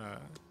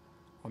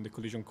on the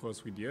collision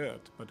course with the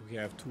Earth, but we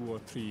have 2 or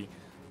 3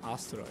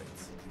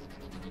 asteroids.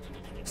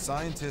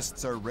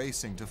 Scientists are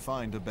racing to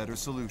find a better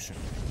solution.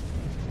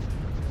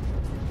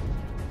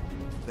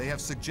 They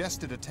have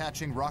suggested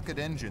attaching rocket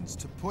engines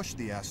to push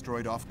the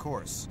asteroid off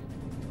course,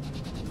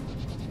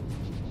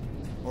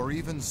 or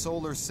even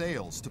solar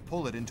sails to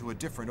pull it into a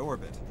different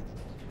orbit.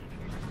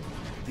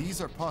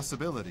 These are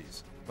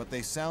possibilities, but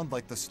they sound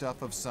like the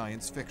stuff of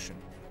science fiction.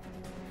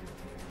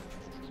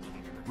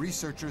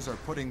 Researchers are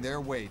putting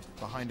their weight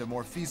behind a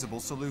more feasible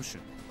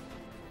solution: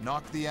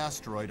 knock the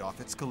asteroid off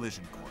its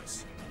collision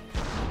course.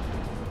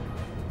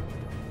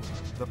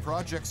 The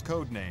project's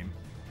codename,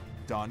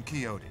 Don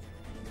Quixote.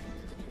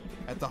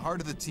 At the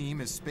heart of the team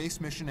is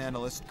space mission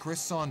analyst Chris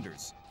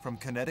Saunders from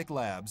Kinetic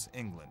Labs,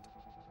 England.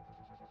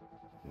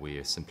 We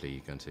are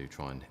simply going to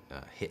try and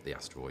hit the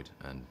asteroid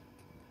and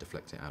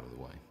deflect it out of the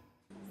way.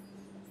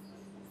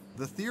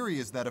 The theory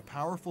is that a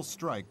powerful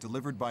strike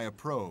delivered by a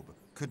probe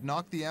could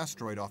knock the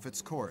asteroid off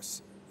its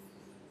course,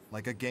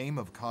 like a game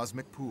of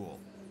cosmic pool.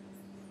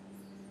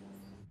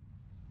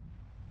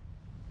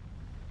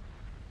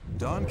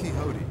 Don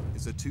Quixote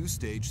is a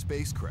 2-stage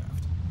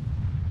spacecraft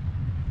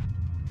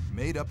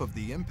made up of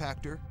the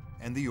impactor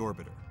and the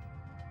orbiter.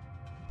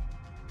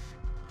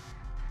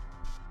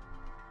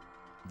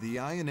 The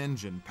ion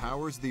engine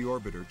powers the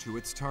orbiter to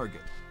its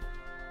target.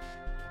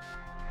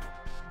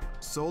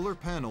 Solar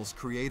panels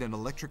create an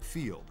electric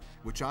field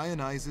which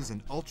ionizes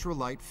an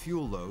ultralight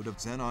fuel load of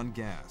xenon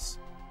gas,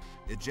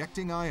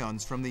 ejecting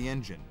ions from the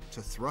engine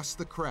to thrust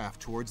the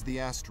craft towards the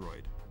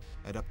asteroid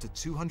at up to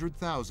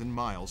 200,000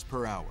 miles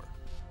per hour.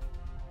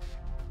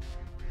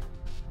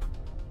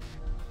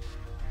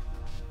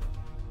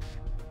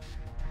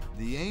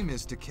 The aim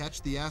is to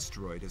catch the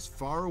asteroid as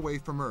far away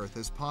from Earth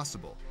as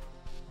possible,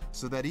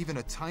 so that even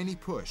a tiny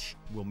push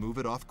will move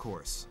it off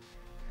course.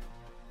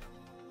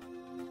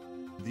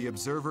 The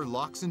observer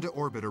locks into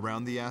orbit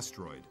around the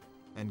asteroid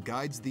and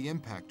guides the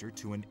impactor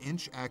to an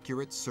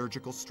inch-accurate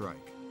surgical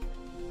strike.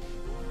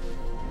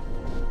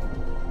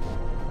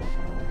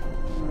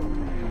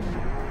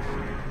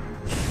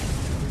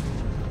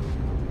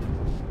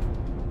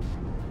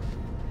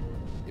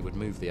 It would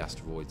move the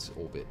asteroid's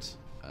orbit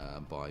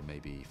by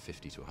maybe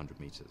 50 to 100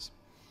 meters.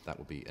 That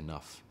would be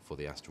enough for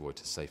the asteroid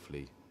to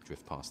safely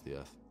drift past the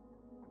Earth.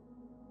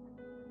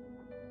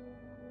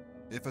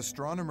 If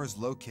astronomers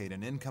locate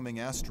an incoming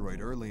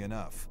asteroid early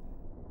enough,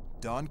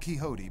 Don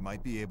Quixote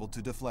might be able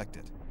to deflect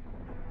it.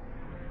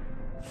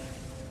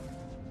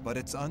 But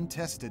it's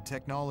untested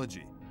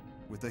technology,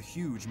 with a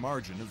huge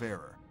margin of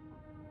error.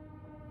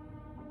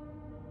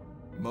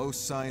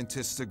 Most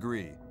scientists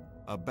agree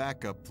a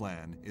backup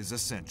plan is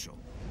essential.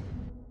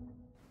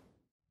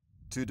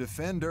 To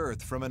defend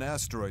Earth from an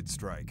asteroid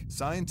strike,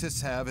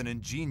 scientists have an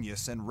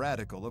ingenious and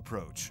radical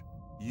approach.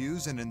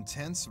 Use an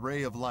intense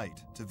ray of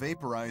light to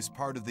vaporize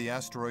part of the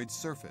asteroid's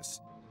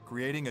surface,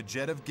 creating a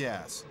jet of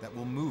gas that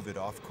will move it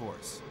off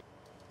course.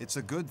 It's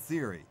a good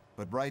theory,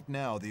 but right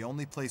now the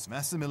only place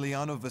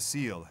Massimiliano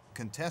Vasile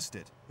can test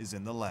it is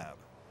in the lab.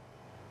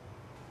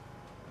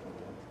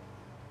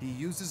 He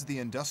uses the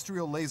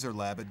Industrial Laser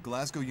Lab at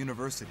Glasgow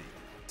University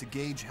to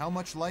gauge how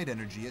much light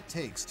energy it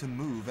takes to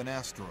move an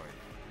asteroid.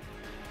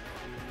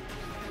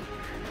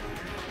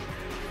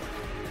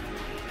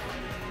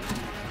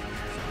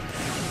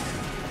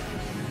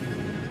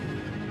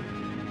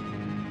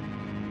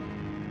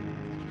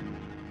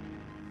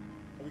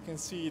 We can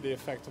see the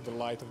effect of the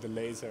light of the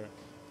laser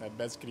that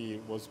basically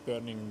was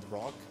burning the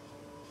rock.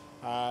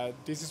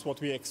 This is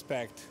what we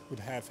expect would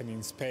happen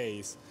in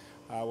space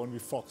when we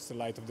focus the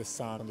light of the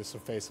sun on the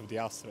surface of the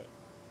asteroid.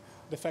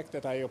 The effect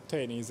that I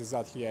obtain is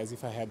exactly as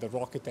if I had a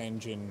rocket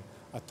engine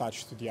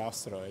attached to the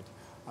asteroid,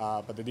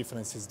 but the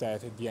difference is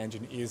that the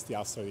engine is the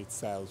asteroid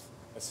itself.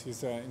 This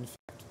is in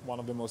fact one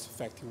of the most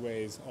effective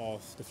ways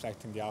of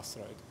deflecting the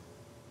asteroid.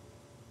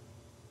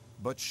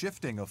 But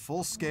shifting a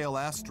full-scale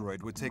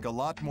asteroid would take a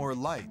lot more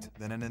light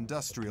than an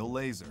industrial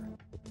laser.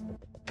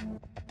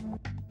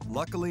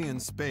 Luckily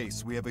in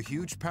space, we have a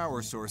huge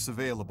power source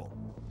available,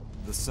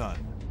 the sun.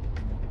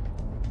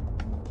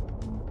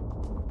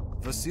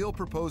 Vasile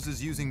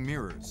proposes using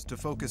mirrors to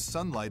focus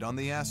sunlight on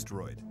the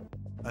asteroid,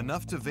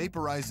 enough to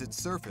vaporize its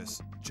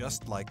surface,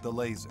 just like the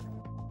laser.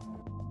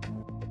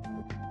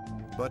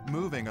 But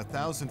moving a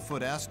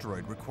 1,000-foot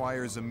asteroid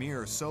requires a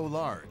mirror so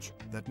large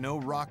that no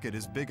rocket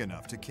is big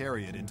enough to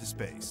carry it into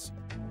space.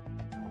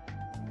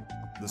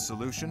 The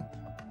solution?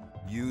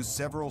 Use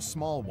several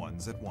small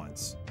ones at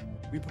once.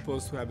 We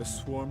propose to have a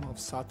swarm of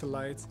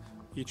satellites,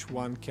 each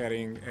one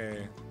carrying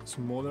a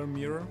smaller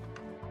mirror.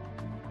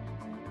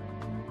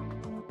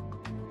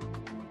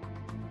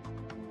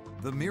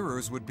 The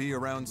mirrors would be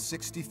around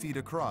 60 feet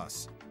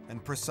across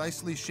and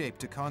precisely shaped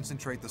to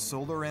concentrate the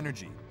solar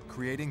energy,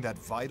 creating that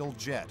vital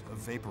jet of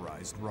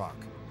vaporized rock.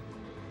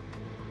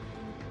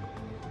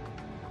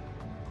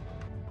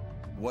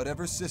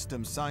 Whatever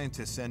system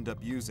scientists end up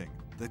using,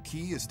 the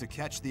key is to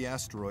catch the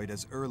asteroid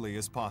as early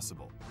as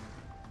possible.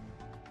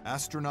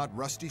 Astronaut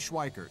Rusty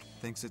Schweikert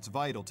thinks it's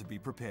vital to be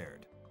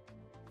prepared.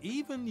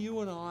 Even you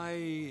and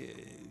I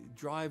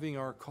driving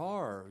our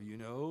car,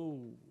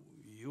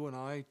 you and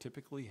I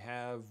typically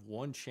have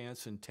one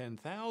chance in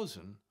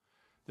 10,000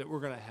 that we're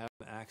going to have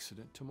an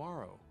accident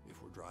tomorrow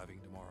if we're driving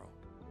tomorrow.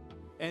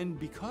 And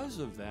because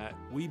of that,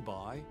 we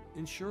buy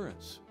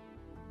insurance.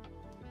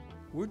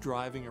 We're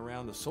driving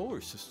around the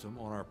solar system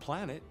on our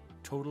planet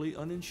totally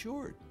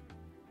uninsured.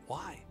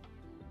 Why?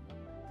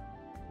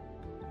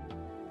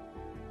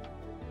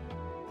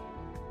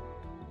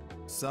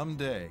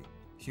 Someday,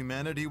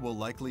 humanity will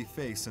likely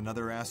face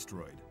another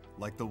asteroid,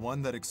 like the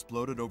one that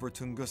exploded over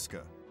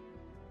Tunguska,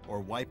 or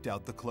wiped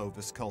out the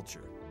Clovis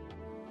culture.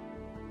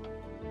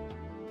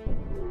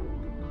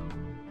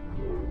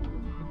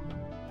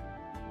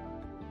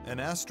 An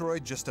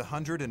asteroid just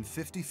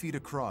 150 feet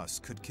across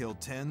could kill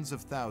tens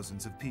of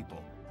thousands of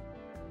people,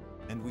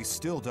 and we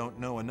still don't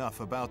know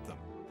enough about them.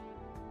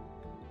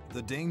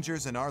 The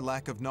dangers and our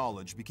lack of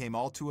knowledge became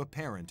all too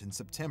apparent in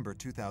September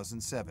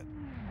 2007.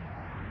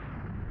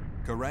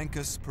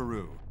 Carancas,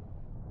 Peru.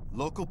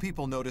 Local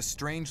people noticed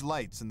strange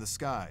lights in the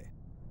sky,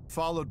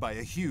 followed by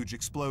a huge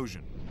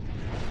explosion.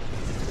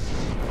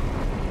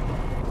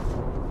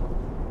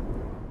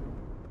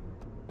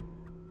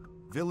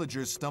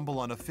 Villagers stumble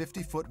on a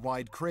 50-foot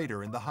wide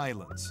crater in the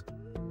highlands.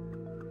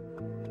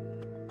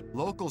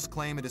 Locals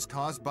claim it is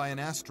caused by an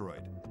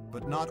asteroid,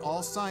 but not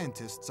all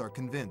scientists are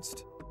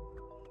convinced.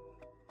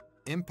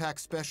 Impact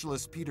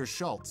specialist Peter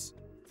Schultz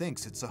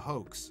thinks it's a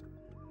hoax.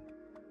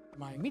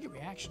 My immediate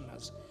reaction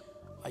was,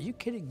 are you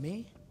kidding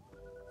me?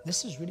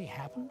 This has really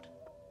happened?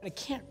 It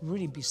can't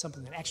really be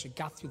something that actually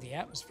got through the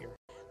atmosphere.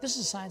 This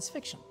is science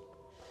fiction.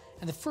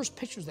 And the first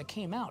pictures that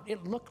came out,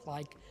 it looked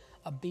like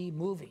a B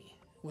movie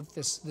with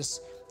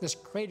this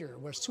crater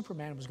where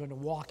Superman was going to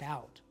walk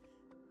out.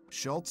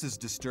 Schultz is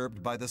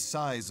disturbed by the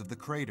size of the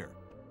crater.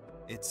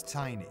 It's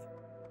tiny.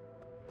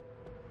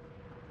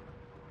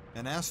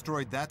 An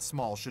asteroid that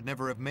small should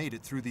never have made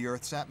it through the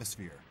Earth's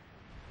atmosphere.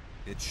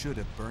 It should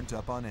have burnt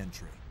up on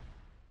entry.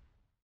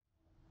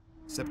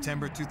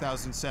 September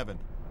 2007,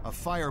 a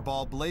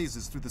fireball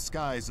blazes through the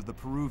skies of the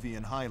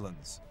Peruvian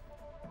highlands.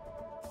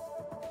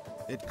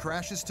 It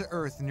crashes to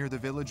Earth near the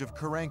village of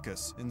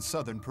Carancas in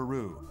southern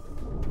Peru,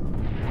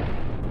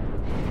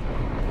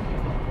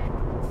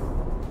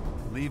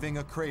 leaving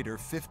a crater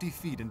 50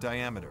 feet in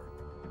diameter.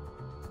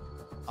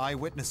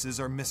 Eyewitnesses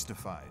are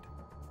mystified.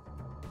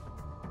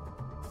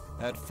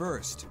 At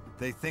first,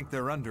 they think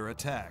they're under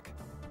attack.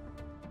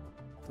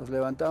 We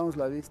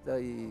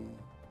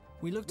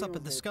looked up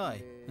at the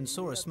sky and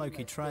saw a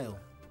smoky trail.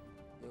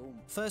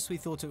 First we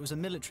thought it was a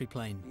military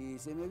plane.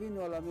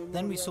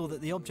 Then we saw that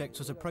the object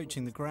was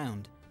approaching the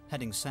ground,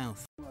 heading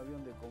south.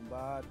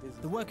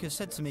 The workers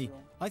said to me,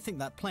 "I think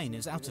that plane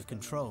is out of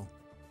control."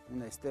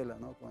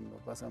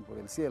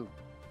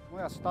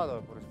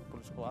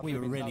 We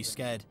were really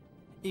scared.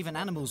 Even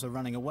animals were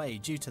running away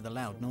due to the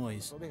loud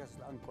noise.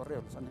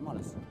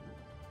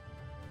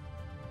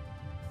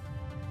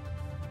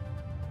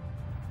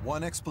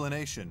 One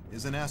explanation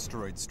is an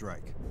asteroid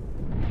strike.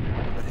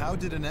 But how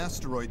did an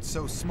asteroid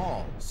so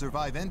small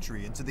survive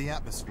entry into the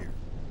atmosphere?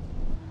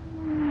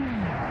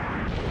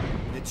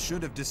 It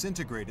should have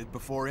disintegrated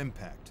before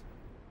impact.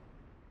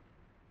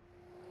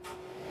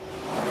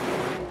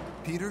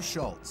 Peter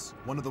Schultz,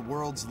 one of the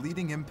world's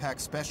leading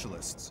impact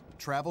specialists,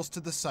 travels to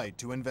the site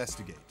to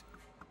investigate.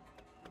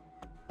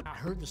 I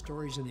heard the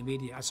stories in the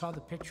media, I saw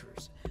the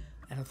pictures,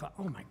 and I thought,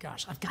 oh my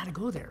gosh, I've got to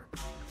go there.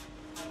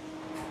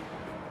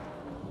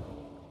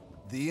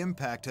 The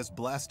impact has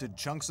blasted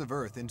chunks of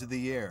Earth into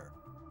the air,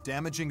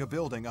 damaging a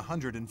building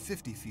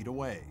 150 feet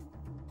away.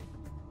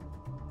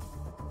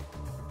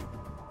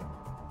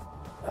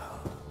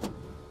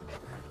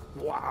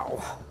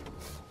 Wow.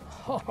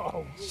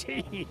 Oh,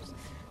 jeez.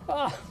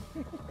 Oh.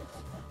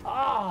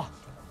 Oh,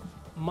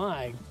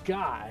 my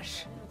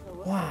gosh.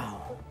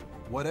 Wow.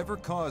 Whatever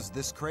caused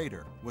this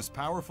crater was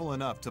powerful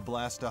enough to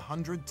blast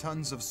 100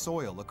 tons of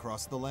soil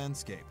across the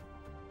landscape.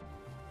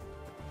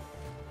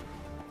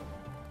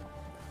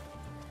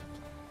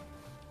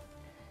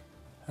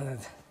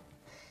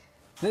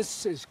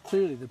 This is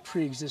clearly the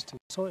pre-existing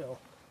soil.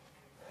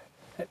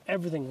 And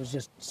everything was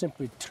just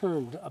simply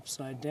turned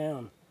upside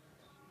down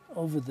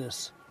over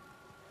this.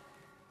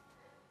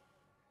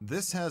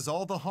 This has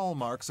all the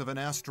hallmarks of an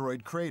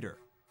asteroid crater,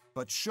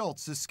 but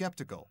Schultz is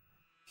skeptical.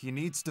 He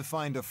needs to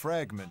find a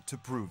fragment to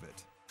prove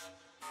it.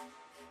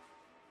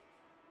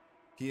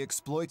 He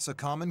exploits a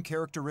common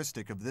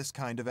characteristic of this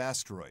kind of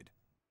asteroid,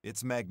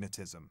 its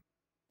magnetism.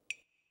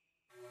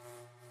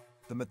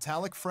 The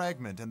metallic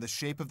fragment and the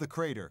shape of the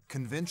crater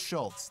convinced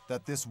Schultz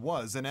that this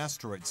was an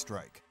asteroid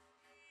strike.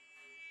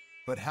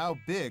 But how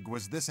big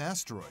was this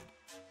asteroid?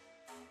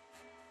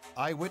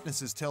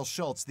 Eyewitnesses tell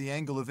Schultz the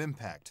angle of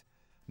impact.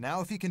 Now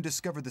if he can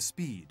discover the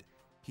speed,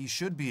 he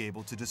should be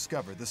able to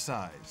discover the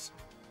size.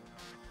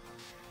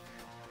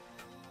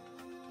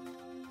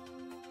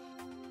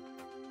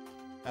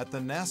 At the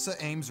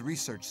NASA Ames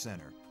Research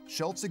Center,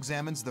 Schultz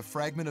examines the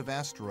fragment of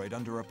asteroid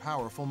under a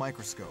powerful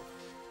microscope.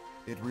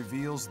 It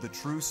reveals the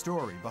true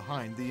story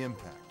behind the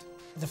impact.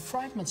 The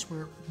fragments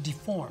were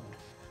deformed.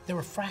 They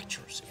were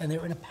fractures, and they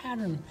were in a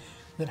pattern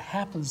that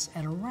happens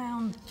at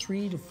around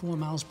 3 to 4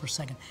 miles per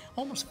second,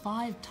 almost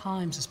 5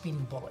 times a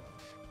speeding bullet.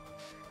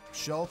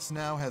 Schultz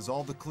now has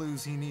all the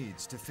clues he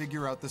needs to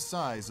figure out the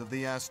size of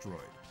the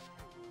asteroid.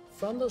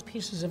 From those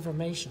pieces of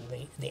information,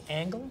 the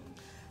angle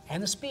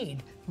and the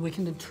speed, we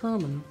can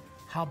determine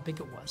how big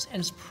it was. And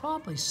it's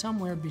probably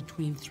somewhere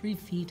between 3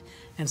 feet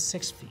and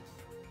 6 feet.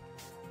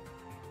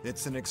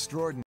 It's an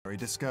extraordinary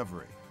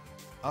discovery.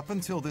 Up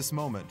until this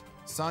moment,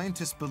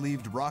 scientists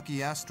believed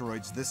rocky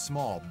asteroids this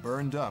small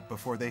burned up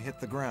before they hit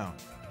the ground.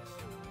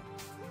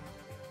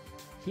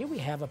 Here we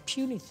have a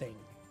puny thing,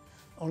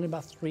 only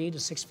about 3 to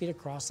 6 feet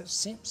across, that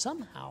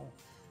somehow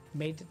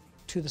made it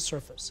to the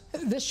surface.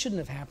 This shouldn't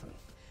have happened.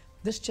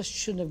 This just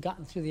shouldn't have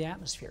gotten through the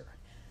atmosphere.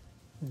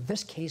 In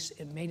this case,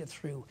 it made it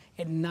through.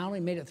 It not only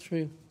made it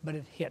through, but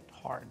it hit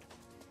hard.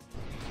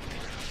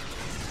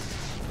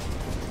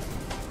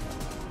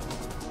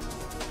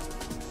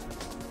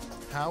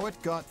 How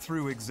it got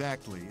through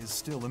exactly is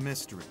still a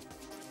mystery,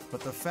 but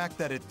the fact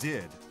that it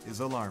did is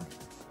alarming.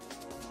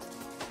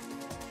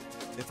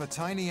 If a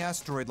tiny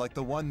asteroid like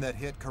the one that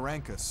hit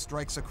Caracas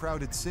strikes a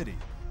crowded city,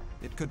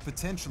 it could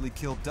potentially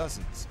kill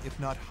dozens, if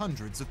not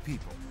hundreds of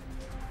people.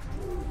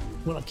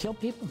 Will it kill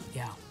people?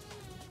 Yeah.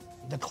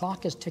 The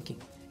clock is ticking.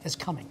 It's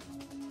coming.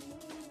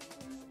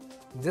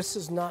 This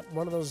is not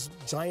one of those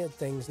giant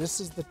things. This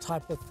is the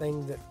type of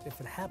thing that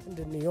if it happened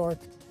in New York,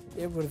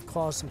 it would have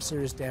caused some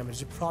serious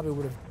damage. It probably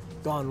would have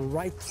gone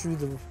right through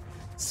the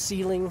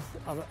ceiling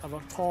of a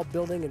tall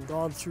building and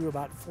gone through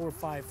about 4 or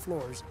 5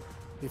 floors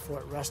before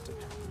it rested.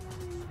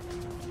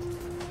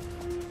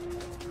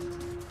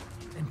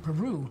 In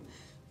Peru,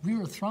 we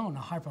were thrown a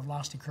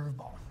hypervelocity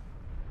curveball.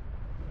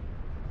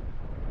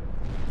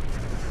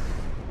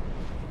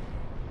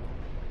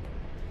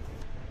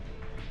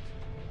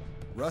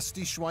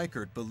 Rusty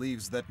Schweikert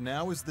believes that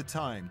now is the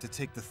time to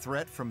take the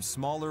threat from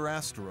smaller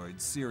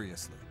asteroids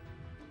seriously.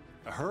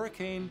 A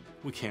hurricane,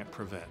 we can't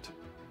prevent.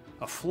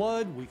 A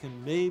flood, we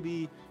can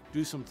maybe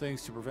do some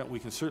things to prevent. We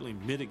can certainly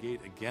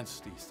mitigate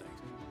against these things.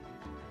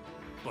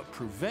 But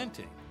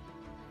preventing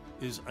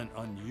is an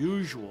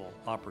unusual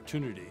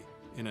opportunity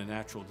in a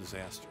natural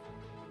disaster.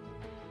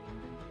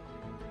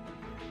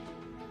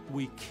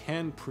 We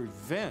can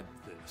prevent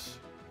this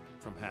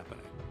from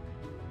happening.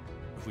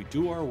 If we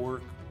do our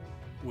work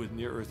with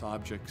near-Earth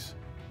objects,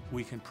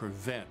 we can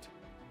prevent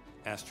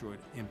asteroid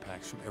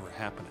impacts from ever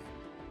happening.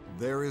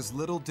 There is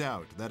little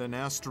doubt that an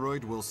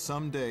asteroid will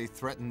someday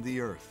threaten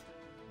the Earth.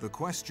 The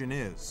question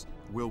is,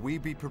 Will we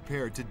be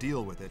prepared to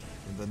deal with it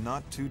in the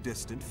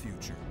not-too-distant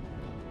future?